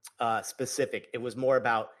specific. It was more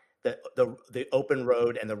about the open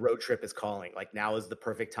road and the road trip is calling. Like now is the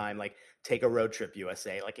perfect time. Like take a road trip,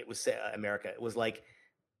 USA. Like it was America. It was like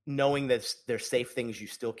knowing that there's safe things you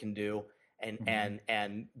still can do and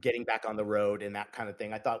and getting back on the road and that kind of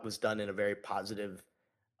thing. I thought was done in a very positive,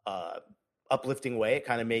 uplifting way. It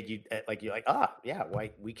kind of made you like you're like yeah,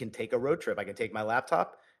 why we can take a road trip. I can take my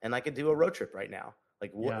laptop and I can do a road trip right now.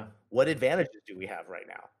 Like what advantages do we have right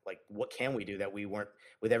now? Like what can we do that we weren't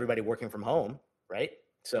with everybody working from home, right?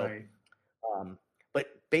 So, right. But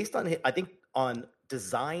based on I think on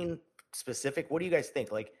design specific, what do you guys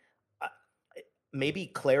think? Like maybe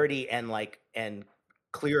clarity and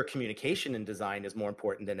clear communication in design is more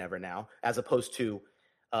important than ever now, as opposed to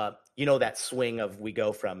that swing of we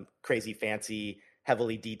go from crazy fancy,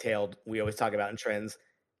 heavily detailed, we always talk about in trends,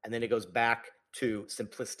 and then it goes back to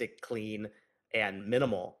simplistic, clean, and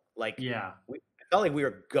minimal. Like I felt like we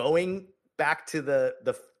were going back to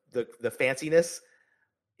the fanciness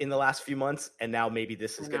in the last few months, and now maybe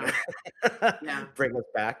this is going to bring us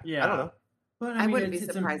back. Yeah, I don't know. But I wouldn't be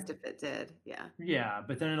surprised if it did. Yeah. Yeah,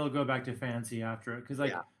 but then it'll go back to fancy after it,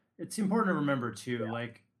 because it's important to remember too. Yeah.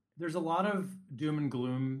 Like there's a lot of doom and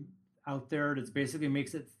gloom out there. That basically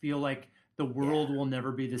makes it feel like the world will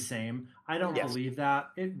never be the same. I don't believe that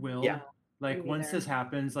it will. Yeah. Like once this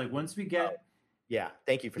happens, like once we get. Yeah,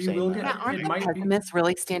 thank you for saying that. Aren't the pessimists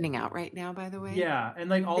really standing out right now, by the way? Yeah, and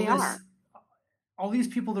like all these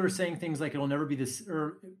people that are saying things like it'll never be this,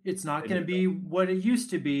 or it's not going to be what it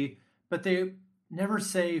used to be, but they never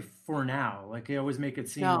say for now. Like they always make it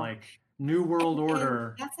seem like new world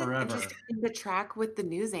order forever. That's an interesting to track with the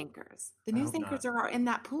news anchors. The news anchors are in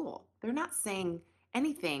that pool. They're not saying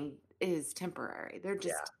anything is temporary. They're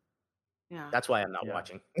just That's why I'm not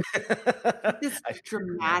watching. This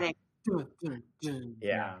dramatic.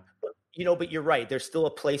 Yeah. But you're right. There's still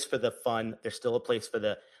a place for the fun. There's still a place for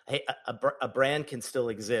the a brand can still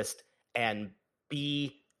exist and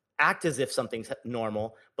act as if something's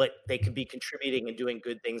normal, but they could be contributing and doing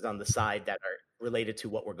good things on the side that are related to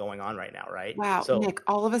what we're going on right now, right? Wow, so, Nick,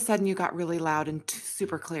 all of a sudden you got really loud and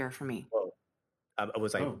super clear for me. Whoa.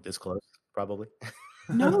 Was I this close? Probably.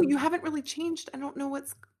 No, you haven't really changed. I don't know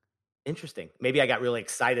what's interesting. Maybe I got really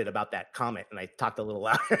excited about that comment and I talked a little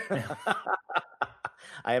louder.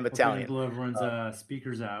 I am Italian. Blow everyone's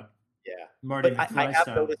speakers out. Yeah, Marty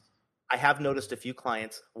McFly I have noticed a few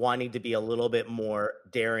clients wanting to be a little bit more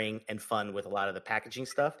daring and fun with a lot of the packaging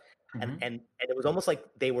stuff. Mm-hmm. And it was almost like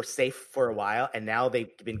they were safe for a while. And now they've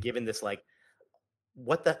been given this, like,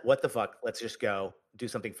 what the fuck? Let's just go do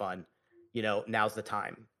something fun. Now's the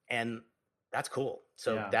time. And that's cool.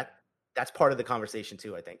 So that's part of the conversation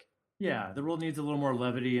too, I think. Yeah. The world needs a little more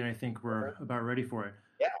levity. And I think we're about ready for it.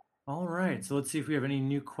 Yeah. All right. So let's see if we have any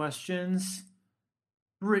new questions.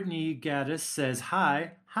 Brittany Gaddis says,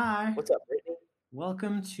 hi. What's up, Brittany?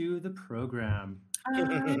 Welcome to the program. Hi,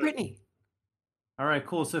 Brittany. All right,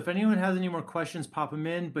 cool. So if anyone has any more questions, pop them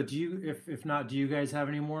in. But if not, do you guys have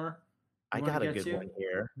any more you I want to got a get good to one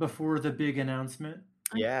here. before the big announcement?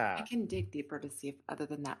 I Yeah. can dig deeper to see if other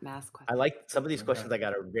than that mask I question. like some of these Okay. questions I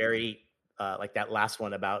got are very like that last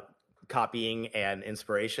one about copying and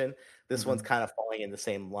inspiration. This one's kind of falling in the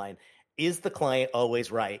same line. Is the client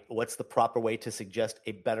always right? What's the proper way to suggest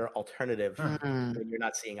a better alternative Mm. when you're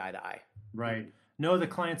not seeing eye to eye? Right. No, the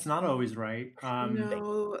client's not always right. Thank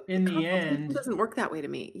No, In the consultation end, doesn't work that way to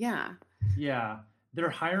me. Yeah. yeah, they're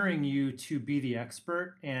hiring you to be the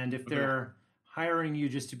expert. And if you. Mhm. they're hiring you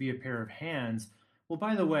just to be a pair of hands, well,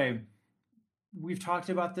 by the way, we've talked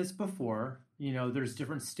about this before. You know, there's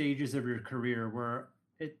different stages of your career where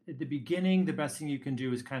at the beginning, the best thing you can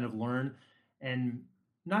do is kind of learn and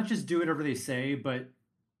not just do whatever they say, but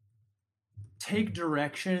take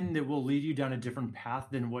direction that will lead you down a different path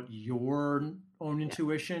than what your own Yeah.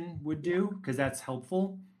 intuition would do, because that's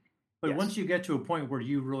helpful. But Yes. once you get to a point where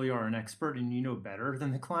you really are an expert and you know better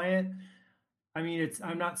than the client, I mean,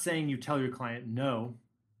 I'm not saying you tell your client no.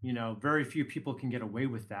 You know, very few people can get away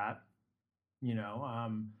with that. You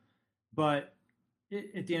know, but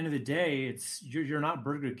at the end of the day, you're not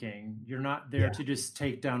Burger King. You're not there Yeah. to just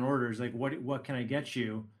take down orders. Like, what can I get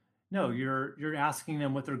you? No, you're asking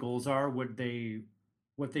them what their goals are, what they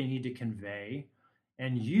need to convey,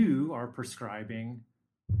 and you are prescribing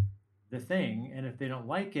the thing. And if they don't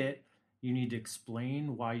like it, you need to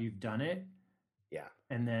explain why you've done it, Yeah.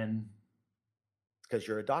 and then Because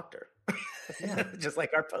you're a doctor. yeah, Just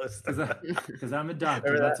like our post. because I'm a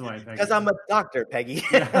doctor. Remember That's that? why, Peggy. Because I'm a doctor, Peggy.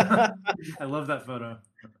 Yeah, I love that photo.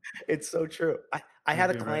 It's so true. I My had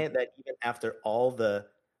a favorite. client that even after all the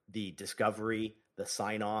discovery, the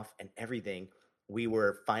sign off, and everything, we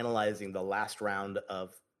were finalizing the last round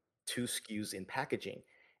of 2 SKUs in packaging.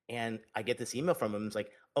 And I get this email from him. It's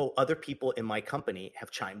like, oh, other people in my company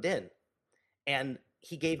have chimed in. And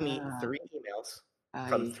he gave me Uh, 3 emails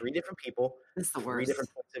from 3 different people, This is the 3 different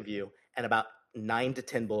worst. points of view, and about 9 to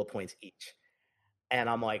 10 bullet points each. And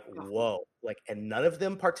I'm like, Oh, whoa, like, and none of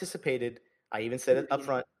them participated. I even said it up yeah.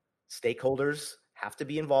 front. Stakeholders have to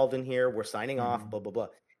be involved in here. We're signing off, blah, blah, blah.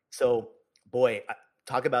 So, boy,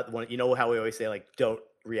 talk about one, you know how we always say, like, don't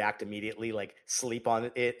react immediately, like sleep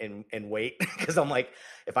on it and wait. Because I'm like,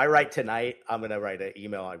 if I write tonight, I'm going to write an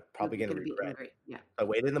email I'm probably You're going to gonna be regret. angry. Yeah. I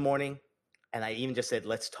waited in the morning and I even just said,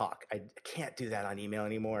 let's talk. I can't do that on email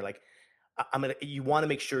anymore. Like, you want to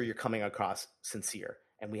make sure you're coming across sincere.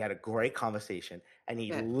 And we had a great conversation. And he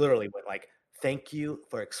Good. literally went like, thank you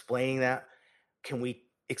for explaining that. Can we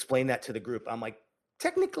explain that to the group? I'm like,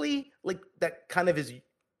 technically, like, that kind of is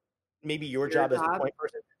maybe your job as the point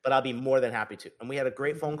person, but I'll be more than happy to. And we had a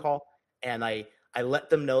great phone call. And I let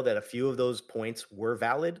them know that a few of those points were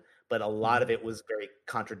valid, but a lot of it was very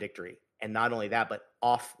contradictory. And not only that, but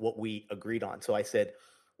off what we agreed on. So I said,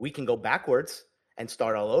 we can go backwards and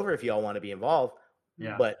start all over if y'all want to be involved.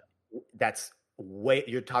 Yeah. But that's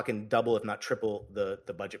you're talking double, if not triple the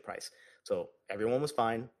budget price. So everyone was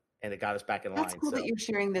fine and it got us back in line. That's cool that you're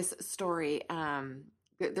sharing this story.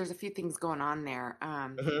 There's a few things going on there.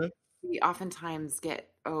 Mhm. We oftentimes get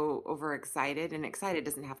overexcited, and excited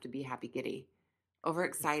doesn't have to be happy giddy.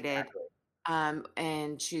 Overexcited, Exactly.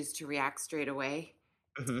 and choose to react straight away.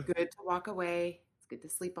 Mhm. It's good to walk away. It's good to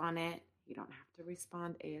sleep on it. You don't have to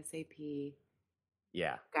respond ASAP.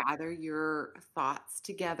 Yeah. Gather your thoughts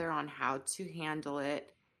together on how to handle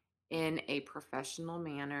it in a professional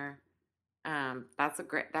manner. That's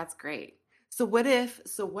great. So what if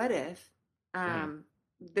Mhm.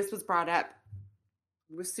 this was brought up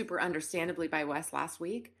was super understandably by Wes last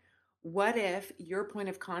week? What if your point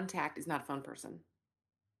of contact is not a phone person?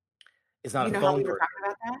 It's not You a know how phone we were person. talking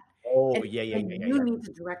about that? Oh, And yeah, yeah, and yeah, yeah, you yeah. need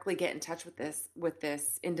to directly get in touch with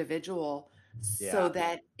this individual so Yeah.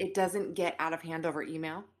 that it doesn't get out of hand over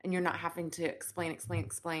email and you're not having to explain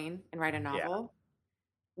and write a Yeah. novel.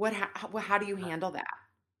 How do you handle that?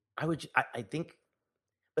 I think,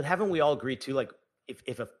 but haven't we all agreed too? Like,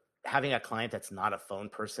 if having a client that's not a phone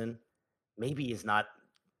person, maybe is not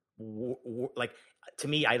like, to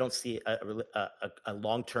me, I don't see a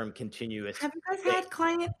long term continuous Have you guys thing. had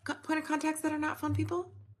point of contacts that are not phone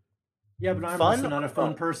people? Yeah, but I'm Fun also or not a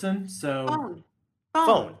phone person, so Phone.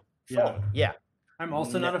 phone, yeah. yeah. I'm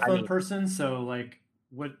also not a I phone mean, person, so like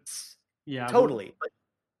what yeah, totally. But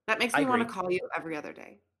That makes I me want agree. to call you every other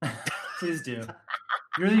day. please do.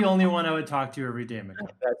 You're the only one I would talk to every day, Mikkel.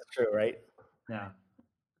 That's true, right? Yeah.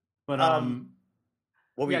 But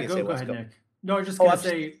What were you yeah, gonna say, go ahead, Wesco? Nick. No, I was just Oh, gonna I'm just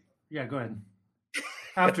say, yeah, go ahead.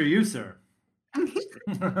 After you, sir.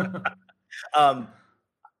 um,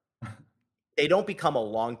 they don't become a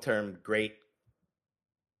long term great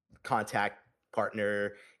contact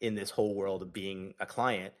partner in this whole world of being a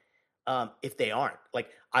client. If they aren't, like,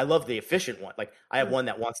 I love the efficient one. Like, I have one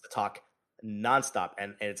that wants to talk nonstop,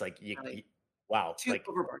 and it's like, wow, Too like,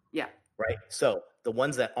 overboard. Yeah. right. So the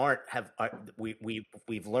ones that aren't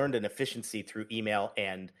we've learned an efficiency through email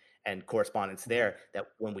and correspondence there, that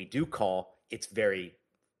when we do call, it's very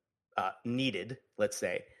needed, let's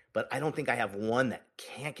say. But I don't think I have one that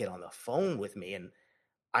can't get on the phone with me, and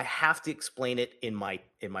I have to explain it in my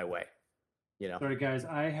way. Sorry, guys,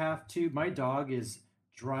 I have to. My dog is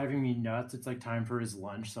driving me nuts. It's like time for his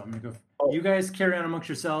lunch, so I'm gonna go. Oh. You guys carry on amongst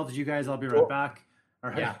yourselves. You guys, I'll be right back.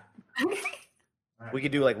 All right. Yeah. Right. We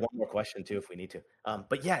could do like one more question too if we need to.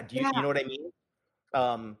 But yeah, you know what I mean?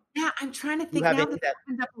 Yeah, I'm trying to think now that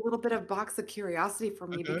opened up a little bit of box of curiosity for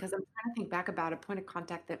me because I'm trying to think back about a point of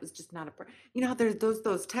contact that was just not there's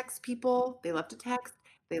those text people, they love to text,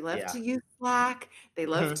 they love to use Slack, they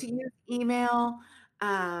love to use email.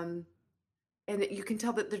 And you can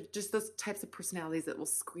tell that they're just those types of personalities that will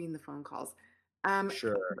screen the phone calls.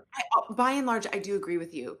 Sure. By and large, I do agree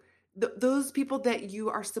with you. Those people that you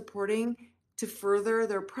are supporting to further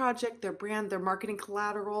their project, their brand, their marketing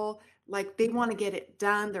collateral, like they want to get it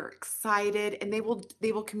done, they're excited, and they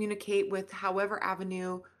will communicate with however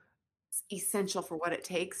avenue is essential for what it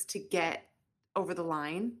takes to get over the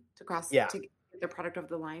line, to get their product over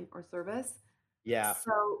the line or service. Yeah.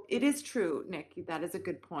 So it is true, Nick. That is a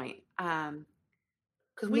good point.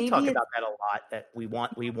 Because we talk about that a lot, that we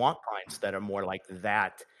want clients that are more like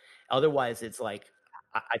that. Otherwise, it's like,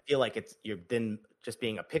 I feel like you're then just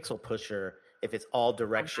being a pixel pusher if it's all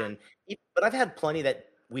direction. But I've had plenty that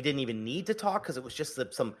we didn't even need to talk because it was just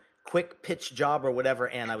some quick pitch job or whatever,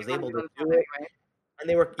 and I was able to do it. And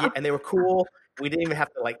they were cool. We didn't even have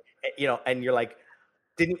to and you're like,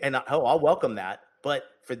 I'll welcome that. But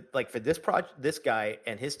for this project, this guy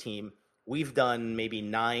and his team, we've done maybe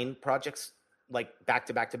 9 projects like back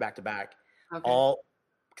to back to back to back, all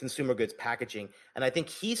consumer goods packaging. And I think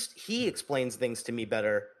he explains things to me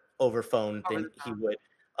better over phone than he would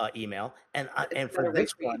email. And for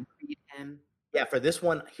this one, for this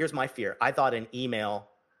one, here's my fear. I thought an email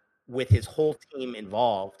with his whole team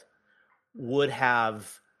involved would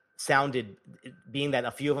have sounded, being that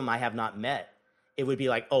a few of them I have not met, it would be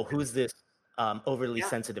like, oh, who's this overly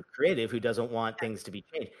sensitive creative who doesn't want things to be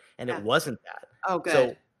changed? And it wasn't that. Oh, good.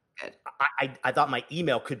 So I thought my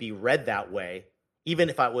email could be read that way, even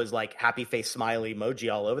if I was like happy face, smiley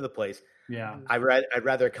emoji all over the place. Yeah, I'd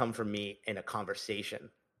rather it come from me in a conversation,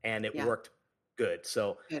 and it worked good.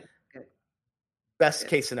 So good. Best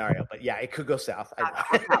case scenario, but yeah, it could go south.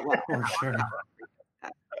 For sure.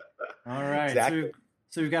 All right. Exactly.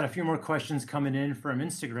 So we've got a few more questions coming in from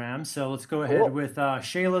Instagram. So let's go ahead with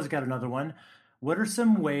Shayla's got another one. What are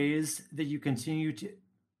some ways that you continue to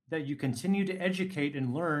educate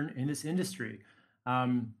and learn in this industry?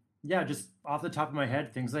 Just off the top of my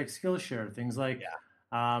head, things like Skillshare, things like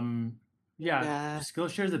Skillshare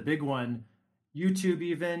is a big one. YouTube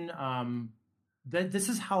even. This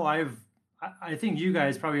is how I think you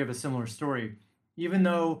guys probably have a similar story, even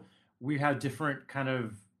though we have different kind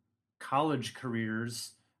of college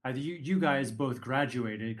careers. You guys both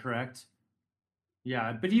graduated, correct?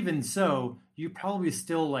 Yeah, but even so, you probably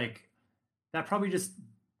still that probably just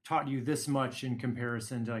taught you this much in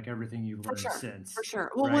comparison to everything you've learned since. For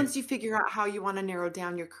sure. Well, once you figure out how you want to narrow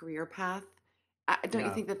down your career path, don't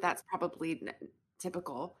you think that that's probably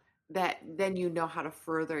typical? That then you know how to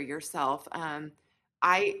further yourself. I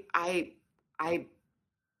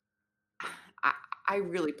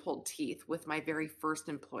really pulled teeth with my very first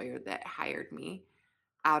employer that hired me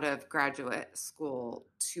out of graduate school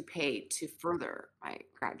to pay to further my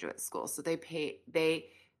graduate school. So they paid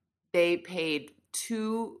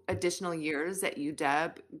 2 additional years at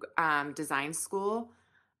UW design school,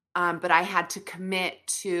 but I had to commit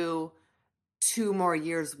to 2 more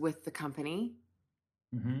years with the company.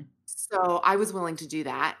 Mm-hmm. So I was willing to do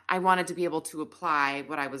that. I wanted to be able to apply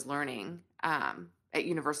what I was learning at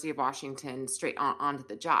University of Washington straight onto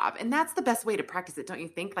the job. And that's the best way to practice it, don't you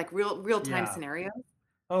think? Like real time scenarios.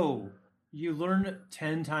 Oh, you learn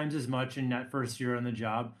 10 times as much in that first year on the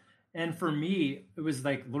job. And for me, it was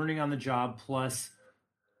like learning on the job plus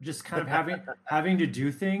just kind of having to do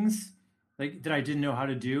things that I didn't know how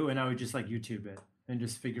to do. And I would just YouTube it and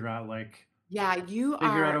just figure out you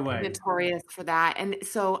are notorious for that. And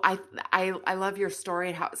so I love your story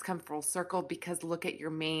and how it's come full circle, because look at your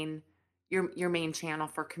main channel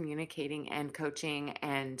for communicating and coaching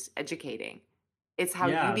and educating. It's how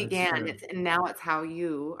you began, and now it's how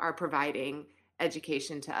you are providing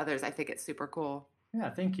education to others. I think it's super cool. Yeah,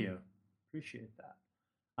 thank you. Appreciate that.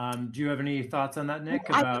 Do you have any thoughts on that, Nick?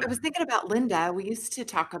 I About was thinking about Linda. We used to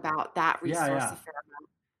talk about that yeah, resource yeah, a fair amount.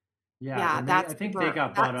 yeah. Yeah, I think they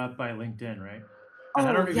got bought up by LinkedIn, right? And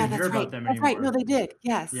I oh, don't yeah, even hear that's right. about them That's right. No, anymore. they did.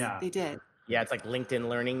 Yes, Yeah, they did. Yeah, it's like LinkedIn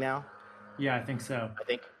Learning now. yeah, I think so. I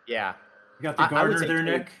think. Yeah, You got the I would gardener say there, too.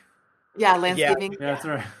 Nick. Yeah, Yeah, landscaping. Yeah, that's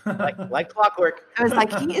right. like clockwork. I was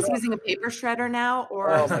like, he is using a paper shredder now,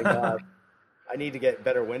 or Oh my god, I need to get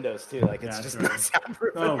better windows too. Like Yeah, it's that's just not right.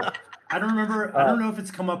 soundproof Oh, enough. I don't remember. I don't know if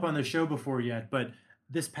it's come up on the show before yet, but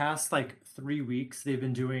this past like 3 weeks, they've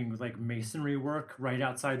been doing like masonry work right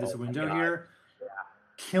outside this Oh my window god. here,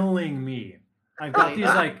 killing me. I've got Really? these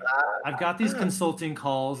like I've got these consulting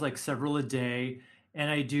calls like several a day, and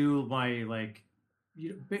I do my like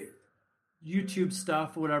YouTube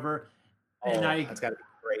stuff, whatever, and Oh, that's gotta be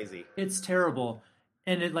crazy. it's terrible.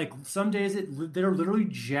 And it like some days they're literally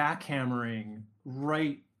jackhammering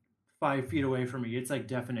right 5 feet away from me. It's like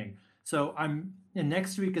deafening. So and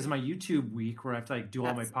next week is my YouTube week where I have to like do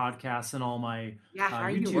all my That's podcasts and all my yeah. How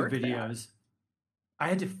you YouTube work that? videos. I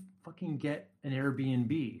had to fucking get an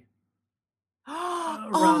Airbnb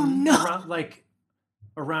Oh no!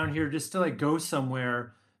 around here just to like go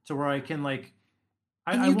somewhere to where I can like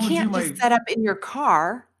And I you won't do can't my just set up in your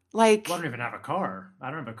car, like. well, I don't even have a car. I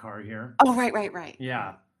don't have a car here. Oh, right.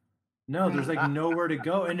 Yeah. No, there's Right. like nowhere to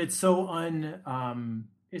go, and it's so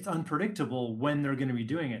it's unpredictable when they're going to be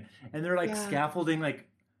doing it, and they're like Yeah. scaffolding, like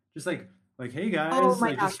just like hey Oh guys, my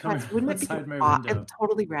like gosh, just come wouldn't it be outside my window.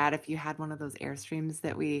 totally rad if you had one of those Airstreams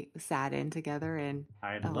that we sat in together in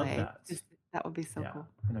I'd love LA? that. That would be so Yeah, cool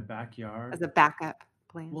in a backyard. as a backup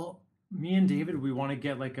plan. Well, me and David, we want to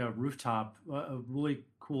get like a rooftop, a really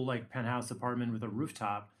cool like penthouse apartment with a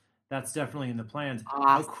rooftop. That's definitely in the plans.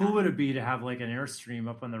 How cool Awesome. would it be to have like an Airstream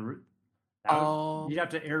up on the roof? Oh, You'd have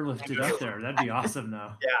to airlift it up there. That'd be awesome,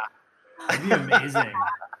 though. Yeah, That'd be amazing. that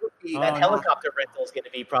would be Oh, that yeah. helicopter rental is going to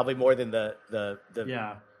be probably more than the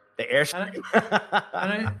Yeah, Airstream.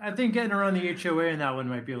 and I think getting around the HOA in that one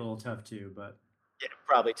might be a little tough too, but Yeah,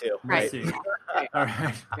 probably too. we'll right. see. Right. All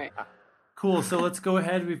right, Right. cool. So let's go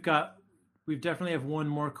ahead. We definitely have one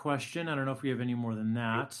more question. I don't know if we have any more than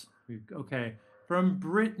that. Okay, from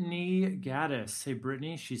Brittany Gaddis. Hey,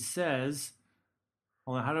 Brittany. She says,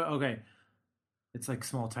 "Hold on. Okay." It's like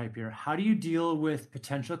small type here. How do you deal with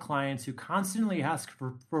potential clients who constantly ask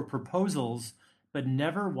for proposals but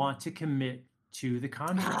never want to commit to the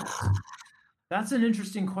contract? That's an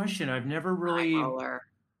interesting question. I've never really Bipolar.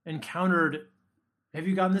 encountered. Have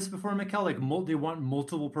you gotten this before, Mikkel? Like they want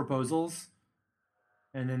multiple proposals,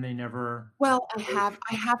 and then they never. Well, I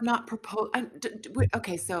have not proposed.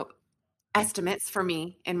 Okay, so estimates for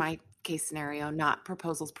me in my case scenario, not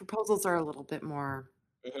proposals. Proposals are a little bit more.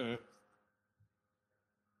 Mhm.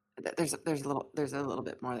 There's a little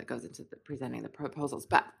bit more that goes into presenting the proposals,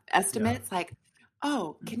 but estimates like,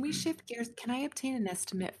 oh, can we shift gears? Can I obtain an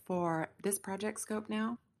estimate for this project scope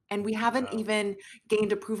now? And we haven't Wow. even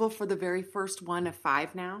gained approval for the very first one of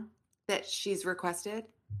 5 now that she's requested,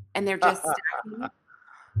 and they're just stacking.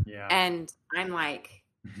 Yeah. And I'm like,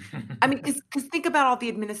 I mean, because think about all the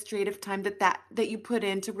administrative time that you put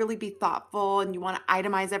in to really be thoughtful, and you want to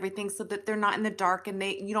itemize everything so that they're not in the dark, and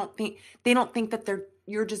they don't think that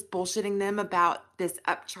you're just bullshitting them about this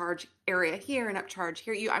upcharge area here and upcharge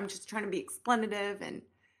here. I'm just trying to be explanative and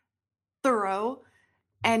thorough.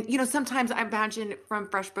 And sometimes I imagine from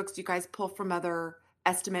FreshBooks, you guys pull from other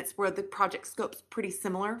estimates where the project scope's pretty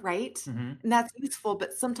similar, right? Mhm. And that's useful,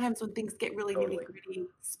 but sometimes when things get really Totally. nitty-gritty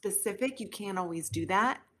specific, you can't always do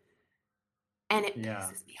that. And it Yeah.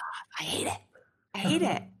 pisses me off. I hate it. I hate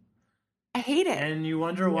it. I hate it. And you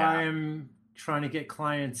wonder why I'm trying to get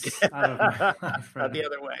clients out of my life. Not the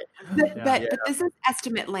other way. But this is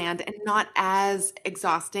estimate land and not as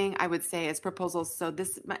exhausting, I would say, as proposals. So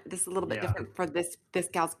this is a little bit different for this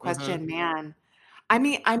gal's question, man. I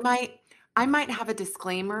mean, I might have a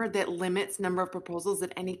disclaimer that limits number of proposals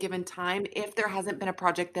at any given time if there hasn't been a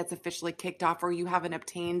project that's officially kicked off or you haven't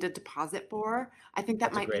obtained a deposit for. I think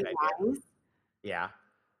that That's a might be great idea. wise. Yeah.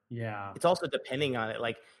 Yeah. It's also depending on it.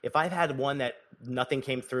 Like if I've had one that nothing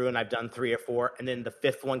came through and I've done 3 or 4, and then the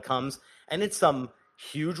 5th one comes and it's some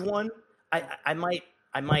huge one, I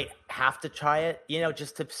might have to try it,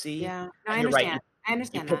 just to see. Yeah, no, And I you're right. understand. I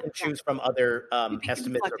understand You pick that. and choose from other You be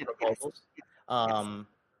estimates or selective, yes. proposals. Yes.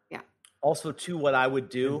 Yeah. Also, too, what I would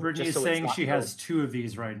do. And Brittany just is so it's saying not she so- has 2 of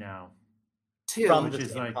these right now. 2. from which the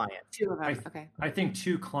is same like- client. 2 of them. I, Okay. I think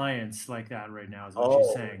 2 clients like that right now is what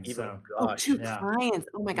she's saying. even So Oh, gosh. 2 yeah. clients.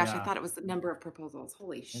 Oh my gosh, Yeah. I thought it was the number of proposals.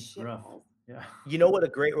 Holy it's shit. rough. Yeah. You know what a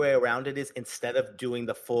great way around it is? Instead of doing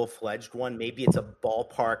the full-fledged one, maybe it's a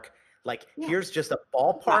ballpark. Like Yeah. here's just a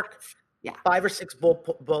ballpark Yeah. 5 or 6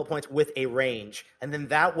 bullet points with a range. And then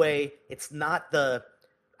that way it's not the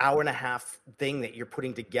hour and a half thing that you're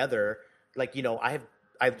putting together. Like,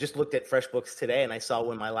 I've just looked at FreshBooks today and I saw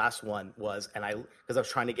when my last one was, because I was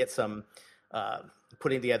trying to get some,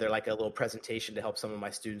 putting together like a little presentation to help some of my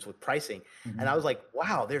students with pricing. Mm-hmm. And I was like,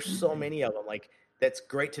 wow, there's so many of them. Like, that's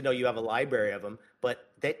great to know you have a library of them,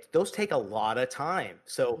 but those take a lot of time.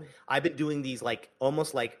 So I've been doing these like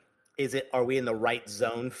almost like, are we in the right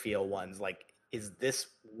zone feel ones? Like, is this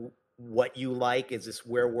what you like? Is this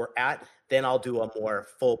where we're at? Then I'll do a more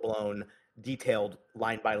full blown, detailed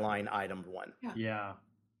line by line item one. Yeah.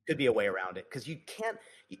 Could be a way around it because you can't.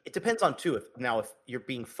 It depends on too. If you're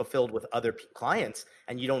being fulfilled with other clients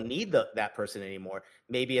and you don't need that person anymore,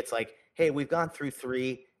 maybe it's like, hey, we've gone through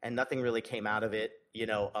 3 and nothing really came out of it.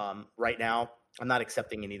 Right now I'm not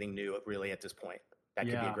accepting anything new really at this point. That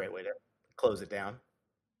could be a great way to close it down.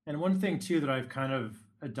 And one thing too that I've kind of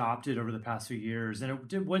adopted over the past few years, and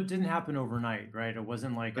what didn't happen overnight, right? It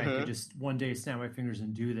wasn't like I could just one day snap my fingers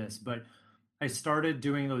and do this, but I started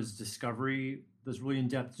doing those really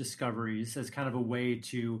in-depth discoveries as kind of a way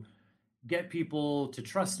to get people to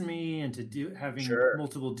trust me and to having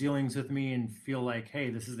multiple dealings with me and feel like, hey,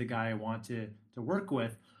 this is the guy I want to work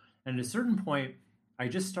with. And at a certain point, I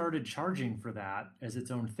just started charging for that as its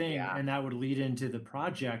own thing, and that would lead into the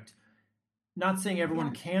project. Not saying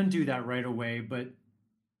everyone can do that right away, but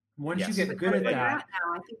once you get good at that,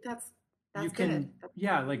 now, I think that's you can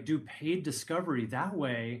good. Like do paid discovery that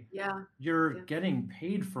way. You're getting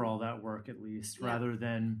paid for all that work at least, rather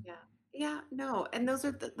than no. And those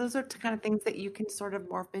are the kind of things that you can sort of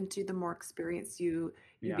morph into the more experienced you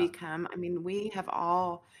become. I mean, we have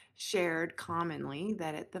all shared commonly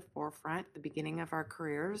that at the forefront, the beginning of our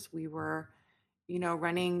careers, we were,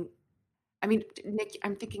 running. I mean, Nick,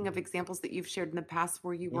 I'm thinking of examples that you've shared in the past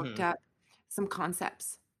where you worked up some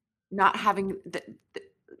concepts, not having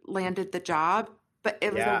landed the job, but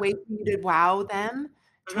it was a way for you to wow them,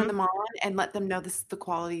 turn them on, and let them know this is the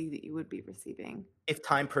quality that you would be receiving. If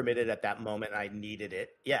time permitted at that moment, I needed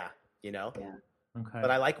it. Yeah. Okay. But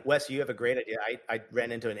I like, Wes, you have a great idea. I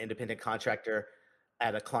ran into an independent contractor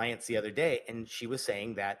at a client's the other day, and she was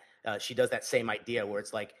saying that she does that same idea where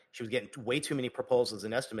it's like she was getting way too many proposals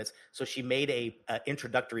and estimates. So she made a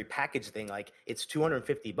introductory package thing, like it's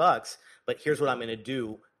 $250, but here's what I'm going to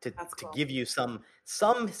do to give you some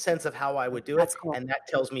sense of how I would do it. Cool. And that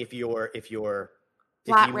tells me if you're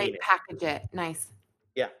flat rate package it. Nice.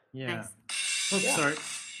 Yeah. Yeah. Nice. Oops, sorry.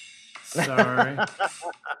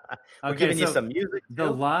 We're giving you some music. The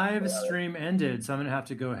live stream ended, so I'm going to have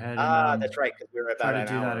to go ahead and that's right, because we were about try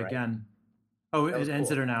to do that again. Oh, it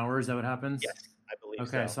ends at an hour. Is that what happens? Yes, I believe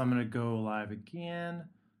so. Okay, so I'm going to go live again.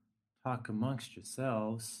 Talk amongst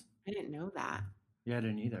yourselves. I didn't know that. Yeah, I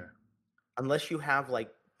didn't either. Unless you have like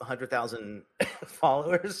 100,000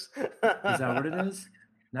 followers. Is that what it is?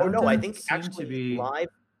 Now, no, I think actually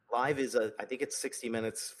live is I think it's 60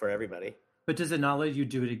 minutes for everybody. But does it not let you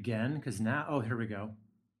do it again? Because now, here we go.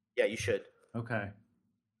 Yeah, you should. Okay.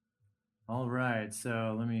 All right.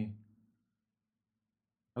 So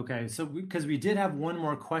okay. So because we did have one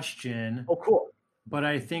more question. Oh, cool. But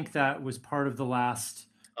I think that was part of the last.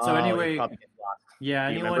 So anyway,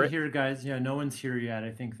 anyone here, guys? Yeah, no one's here yet.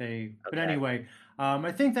 I think but anyway,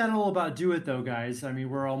 I think that'll about do it though, guys. I mean,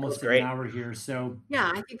 we're almost at an hour here. So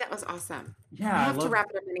yeah, I think that was awesome. Yeah. I have to wrap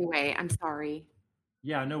it up anyway. I'm sorry.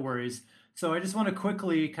 Yeah, no worries. So I just want to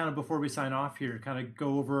quickly, kind of before we sign off here, kind of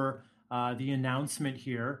go over the announcement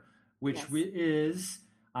here, which is,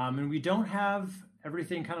 and we don't have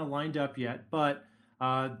everything kind of lined up yet, but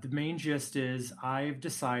the main gist is I've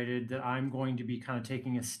decided that I'm going to be kind of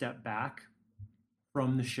taking a step back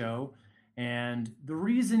from the show. And the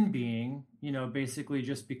reason being, basically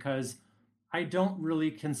just because I don't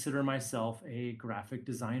really consider myself a graphic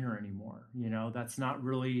designer anymore. That's not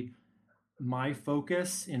really my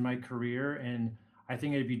focus in my career, and I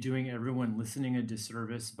think I'd be doing everyone listening a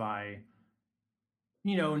disservice by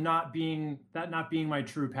not being my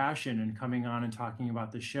true passion and coming on and talking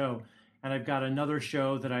about the show. And I've got another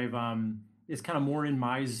show that I've is kind of more in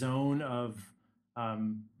my zone of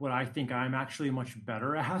what I think I'm actually much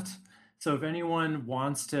better at. So if anyone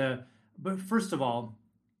wants to, but first of all,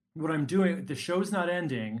 what I'm doing, the show's not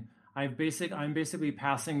ending. I'm basically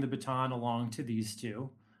passing the baton along to these two.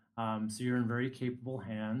 So you're in very capable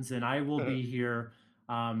hands, and I will be here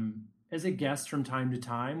as a guest from time to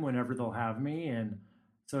time whenever they'll have me. And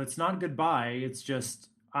so it's not goodbye. It's just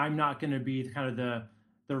I'm not going to be kind of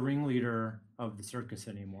the ringleader of the circus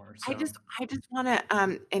anymore. So. I just want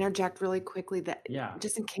to interject really quickly that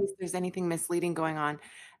just in case there's anything misleading going on.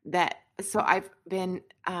 So I've been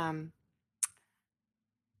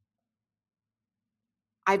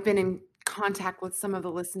I've been in contact with some of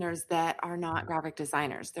the listeners that are not graphic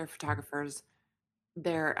designers. They're photographers.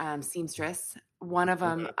 They're seamstress. One of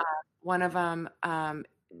them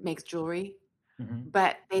makes jewelry, Mm-hmm.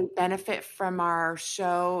 but they benefit from our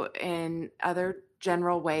show in other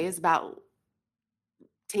general ways about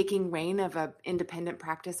taking reign of an independent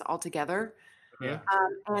practice altogether. Yeah.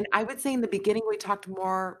 And I would say in the beginning, we talked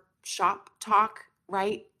more shop talk,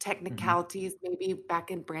 right? Mm-hmm. Technicalities, maybe back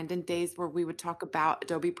in Brandon days where we would talk about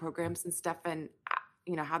Adobe programs and stuff and,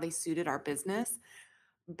 how they suited our business.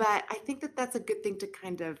 But I think that that's a good thing to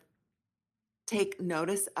kind of take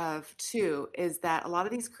notice of too, is that a lot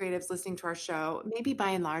of these creatives listening to our show, maybe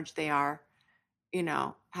by and large, they are,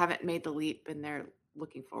 haven't made the leap and they're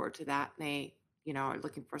looking forward to that. And they, are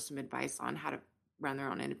looking for some advice on how to run their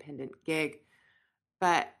own independent gig.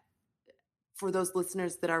 But for those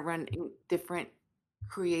listeners that are running different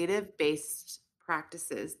creative based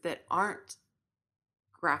practices that aren't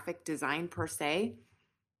graphic design per se,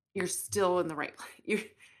 you're still in the right place. You're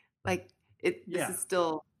like it. Yeah.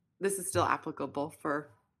 This is still applicable for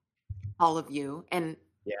all of you. And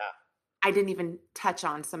Yeah. I didn't even touch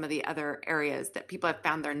on some of the other areas that people have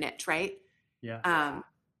found their niche, right? Yeah.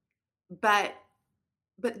 But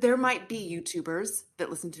there might be YouTubers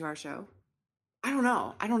that listen to our show. I don't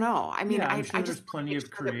know. I mean, I'm sure I there's just plenty of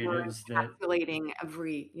creatives that calculating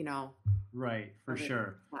every, right, for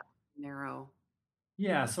sure. Narrow.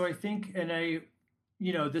 Yeah, so I think, and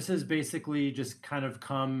this has basically just kind of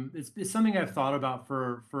come. It's something I've thought about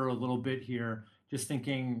for a little bit here. Just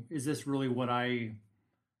thinking, is this really what I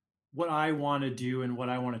want to do and what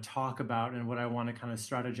I want to talk about and what I want to kind of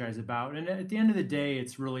strategize about? And at the end of the day,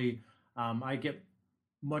 it's really I get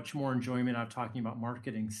much more enjoyment out of talking about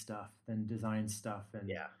marketing stuff than design stuff,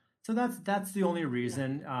 and so that's the only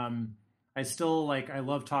reason. I still I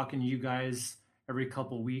love talking to you guys every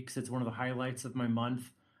couple weeks. It's one of the highlights of my month.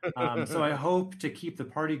 So I hope to keep the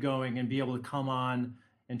party going and be able to come on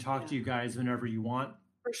and talk to you guys whenever you want.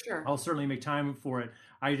 For sure. I'll certainly make time for it.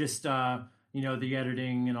 I just, the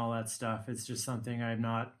editing and all that stuff, it's just something I'm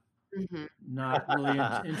not really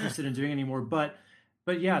interested in doing anymore. But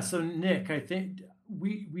yeah, so Nick, I think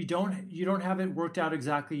you don't have it worked out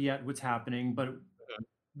exactly yet what's happening, but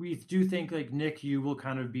we do think Nick, you will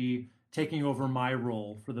kind of be taking over my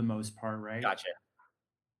role for the most part, right? Gotcha.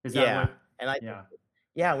 Is that what?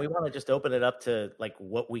 And we want to just open it up to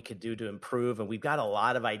what we could do to improve. And we've got a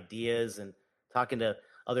lot of ideas and talking to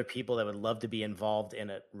other people that would love to be involved in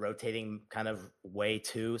a rotating kind of way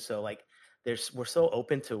too. So we're so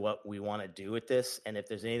open to what we want to do with this. And if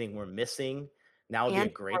there's anything we're missing, now would be a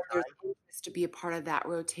great time to be a part of that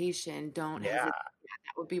rotation. Don't hesitate.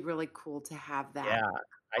 That would be really cool to have that. Yeah.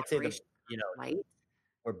 I'd say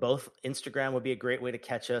or both. Instagram would be a great way to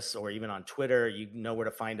catch us, or even on Twitter, you know where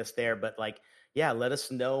to find us there. But let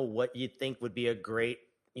us know what you think would be a great,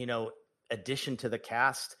 addition to the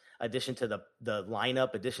cast, addition to the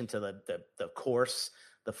lineup, addition to the course,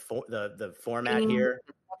 the format here,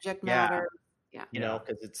 subject matter.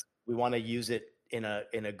 Because we want to use it in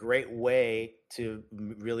a great way to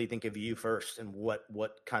really think of you first and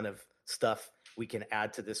what kind of stuff we can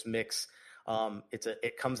add to this mix.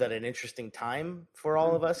 It comes at an interesting time for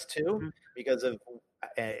all of us too, because of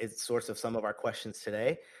it's source of some of our questions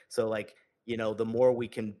today. So the more we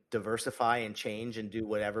can diversify and change and do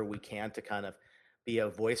whatever we can to kind of be a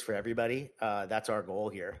voice for everybody, that's our goal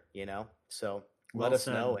here, so let us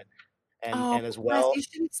know. And as well, you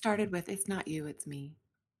should have started with, it's not you, it's me.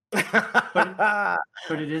 but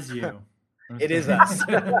it is you. It is us.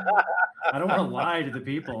 I don't want to lie to the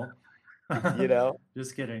people.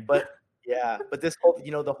 Just kidding. But this whole,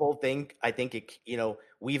 the whole thing, I think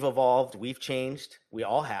we've evolved, we've changed, we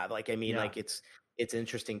all have. It's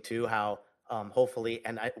interesting too how hopefully,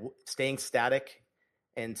 and staying static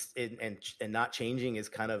and not changing is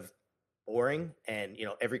kind of boring. And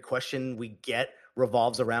every question we get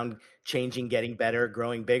revolves around changing, getting better,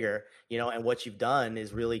 growing bigger. And what you've done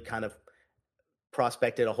is really kind of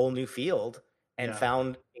prospected a whole new field and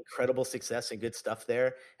found incredible success and good stuff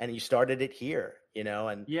there. And you started it here,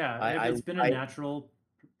 and it's been a natural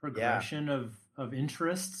progression of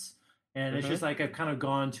interests. And it's just I've kind of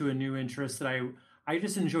gone to a new interest that I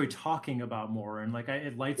just enjoy talking about more. And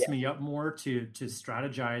it lights me up more to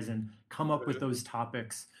strategize and come up with those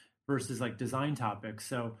topics versus design topics.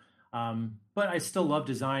 So, but I still love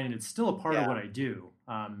design and it's still a part of what I do.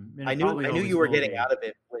 I knew you were getting out of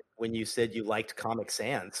it when you said you liked Comic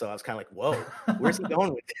Sans. So I was kind of whoa, where's he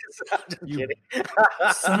going with this? I'm just kidding.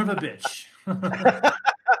 Son of a bitch.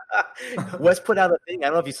 Wes put out a thing. I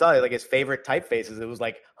don't know if you saw it, his favorite typefaces. It was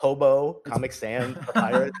Hobo, Comic Sans,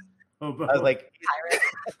 Pirates. Hobo. I was like,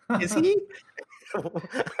 is he?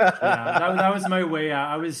 Yeah, that was my way out.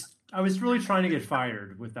 I was really trying to get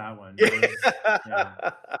fired with that one.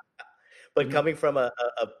 Yeah. But coming from a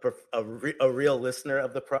real listener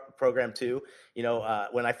of the program too,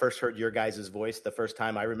 when I first heard your guys' voice the first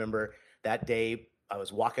time, I remember that day I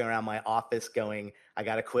was walking around my office going, I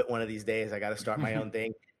got to quit one of these days. I got to start my own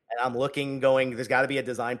thing. And I'm looking, going, there's got to be a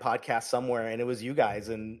design podcast somewhere. And it was you guys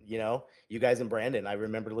and, you guys and Brandon. I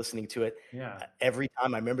remember listening to it every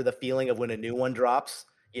time. I remember the feeling of when a new one drops,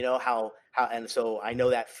 how, and so I know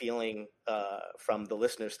that feeling from the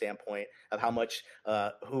listener standpoint of how much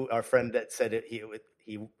who our friend that said it,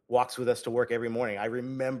 he walks with us to work every morning. I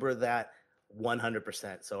remember that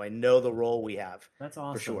 100%. So I know the role we have. That's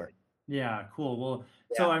awesome. For sure. Yeah, cool. Well,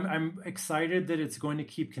 so I'm excited that it's going to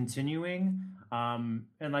keep continuing. And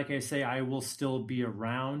like I say, I will still be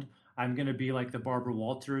around. I'm going to be like the Barbara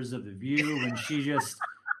Walters of The View when she just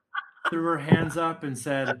threw her hands up and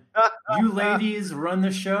said, "You ladies run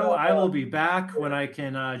the show. I will be back when I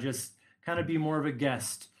can just kind of be more of a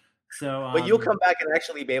guest." So, but you'll come back and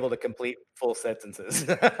actually be able to complete full sentences.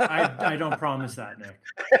 I don't promise that, Nick.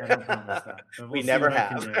 I don't promise that. We never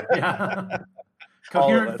have. Yeah.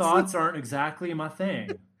 Coherent thoughts aren't exactly my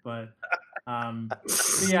thing, but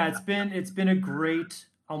yeah, it's been a great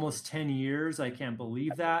almost 10 years. I can't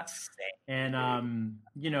believe that. And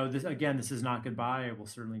this is not goodbye. I will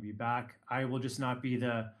certainly be back. I will just not be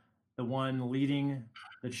the one leading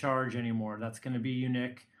the charge anymore. That's going to be you,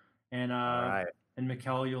 Nick, and and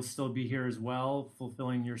Mikkel, you'll still be here as well,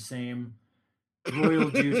 fulfilling your same royal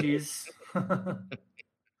duties.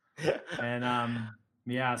 And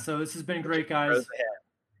yeah, so this has been great, guys.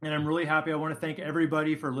 And I'm really happy. I want to thank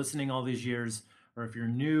everybody for listening all these years. Or if you're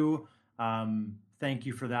new, thank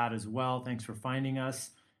you for that as well. Thanks for finding us.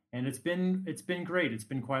 And it's been great. It's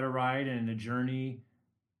been quite a ride and a journey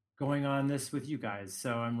going on this with you guys.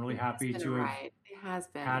 So I'm really happy to have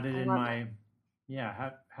had it in my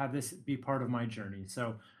have this be part of my journey.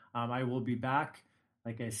 So I will be back.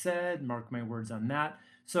 Like I said, mark my words on that.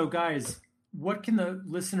 So guys, what can the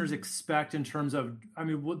listeners expect in terms of,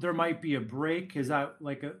 there might be a break. Is that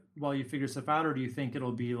like while you figure stuff out, or do you think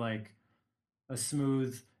it'll be like a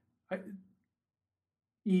smooth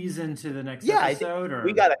ease into the next episode? Or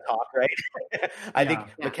we got to talk, right? I think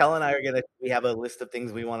Mikkel and I we have a list of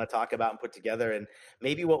things we want to talk about and put together. And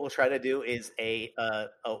maybe what we'll try to do is a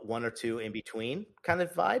one or two in between kind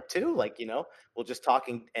of vibe too. Like, we'll just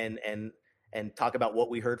talking and talk about what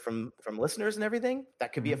we heard from listeners and everything.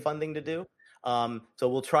 That could be a fun thing to do. So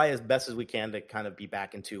we'll try as best as we can to kind of be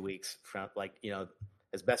back in 2 weeks from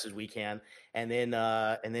as best as we can, and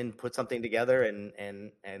then put something together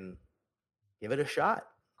and give it a shot.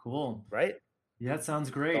 Cool. Right. Yeah, that sounds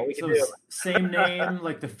great. So same name,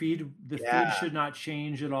 like the feed should not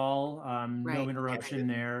change at all. No interruption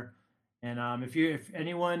there. And if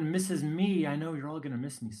anyone misses me, I know you're all going to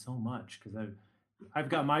miss me so much because I've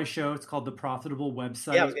got my show. It's called The Profitable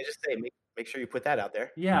Website. Yeah, I was going to just say, make sure you put that out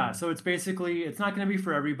there. Yeah. So it's not going to be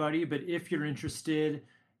for everybody, but if you're interested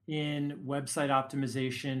in website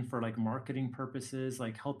optimization for like marketing purposes,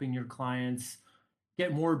 like helping your clients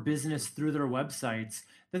get more business through their websites,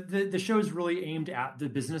 the show is really aimed at the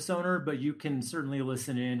business owner, but you can certainly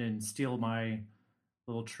listen in and steal my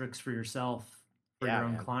little tricks for yourself for your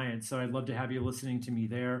own clients. So I'd love to have you listening to me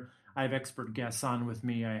there. I have expert guests on with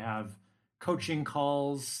me. I have coaching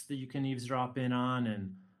calls that you can eavesdrop in on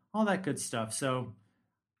and all that good stuff. So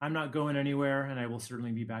I'm not going anywhere, and I will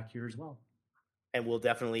certainly be back here as well. And we'll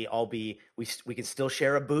definitely all be, we can still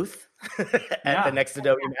share a booth at the next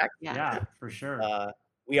Adobe Max. Yeah, for sure.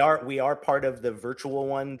 We are part of the virtual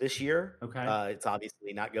one this year. Okay. It's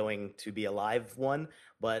obviously not going to be a live one,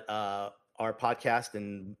 but our podcast,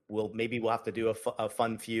 and we'll have to do a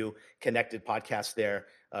fun few connected podcasts there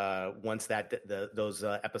once those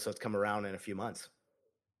episodes come around in a few months.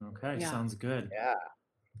 Okay, sounds good. Yeah,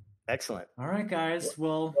 excellent. All right, guys.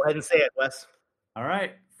 Well, go ahead and say it, Wes. All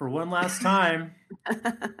right, for one last time,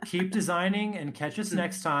 keep designing and catch us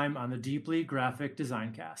next time on the Deeply Graphic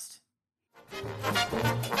Design Cast.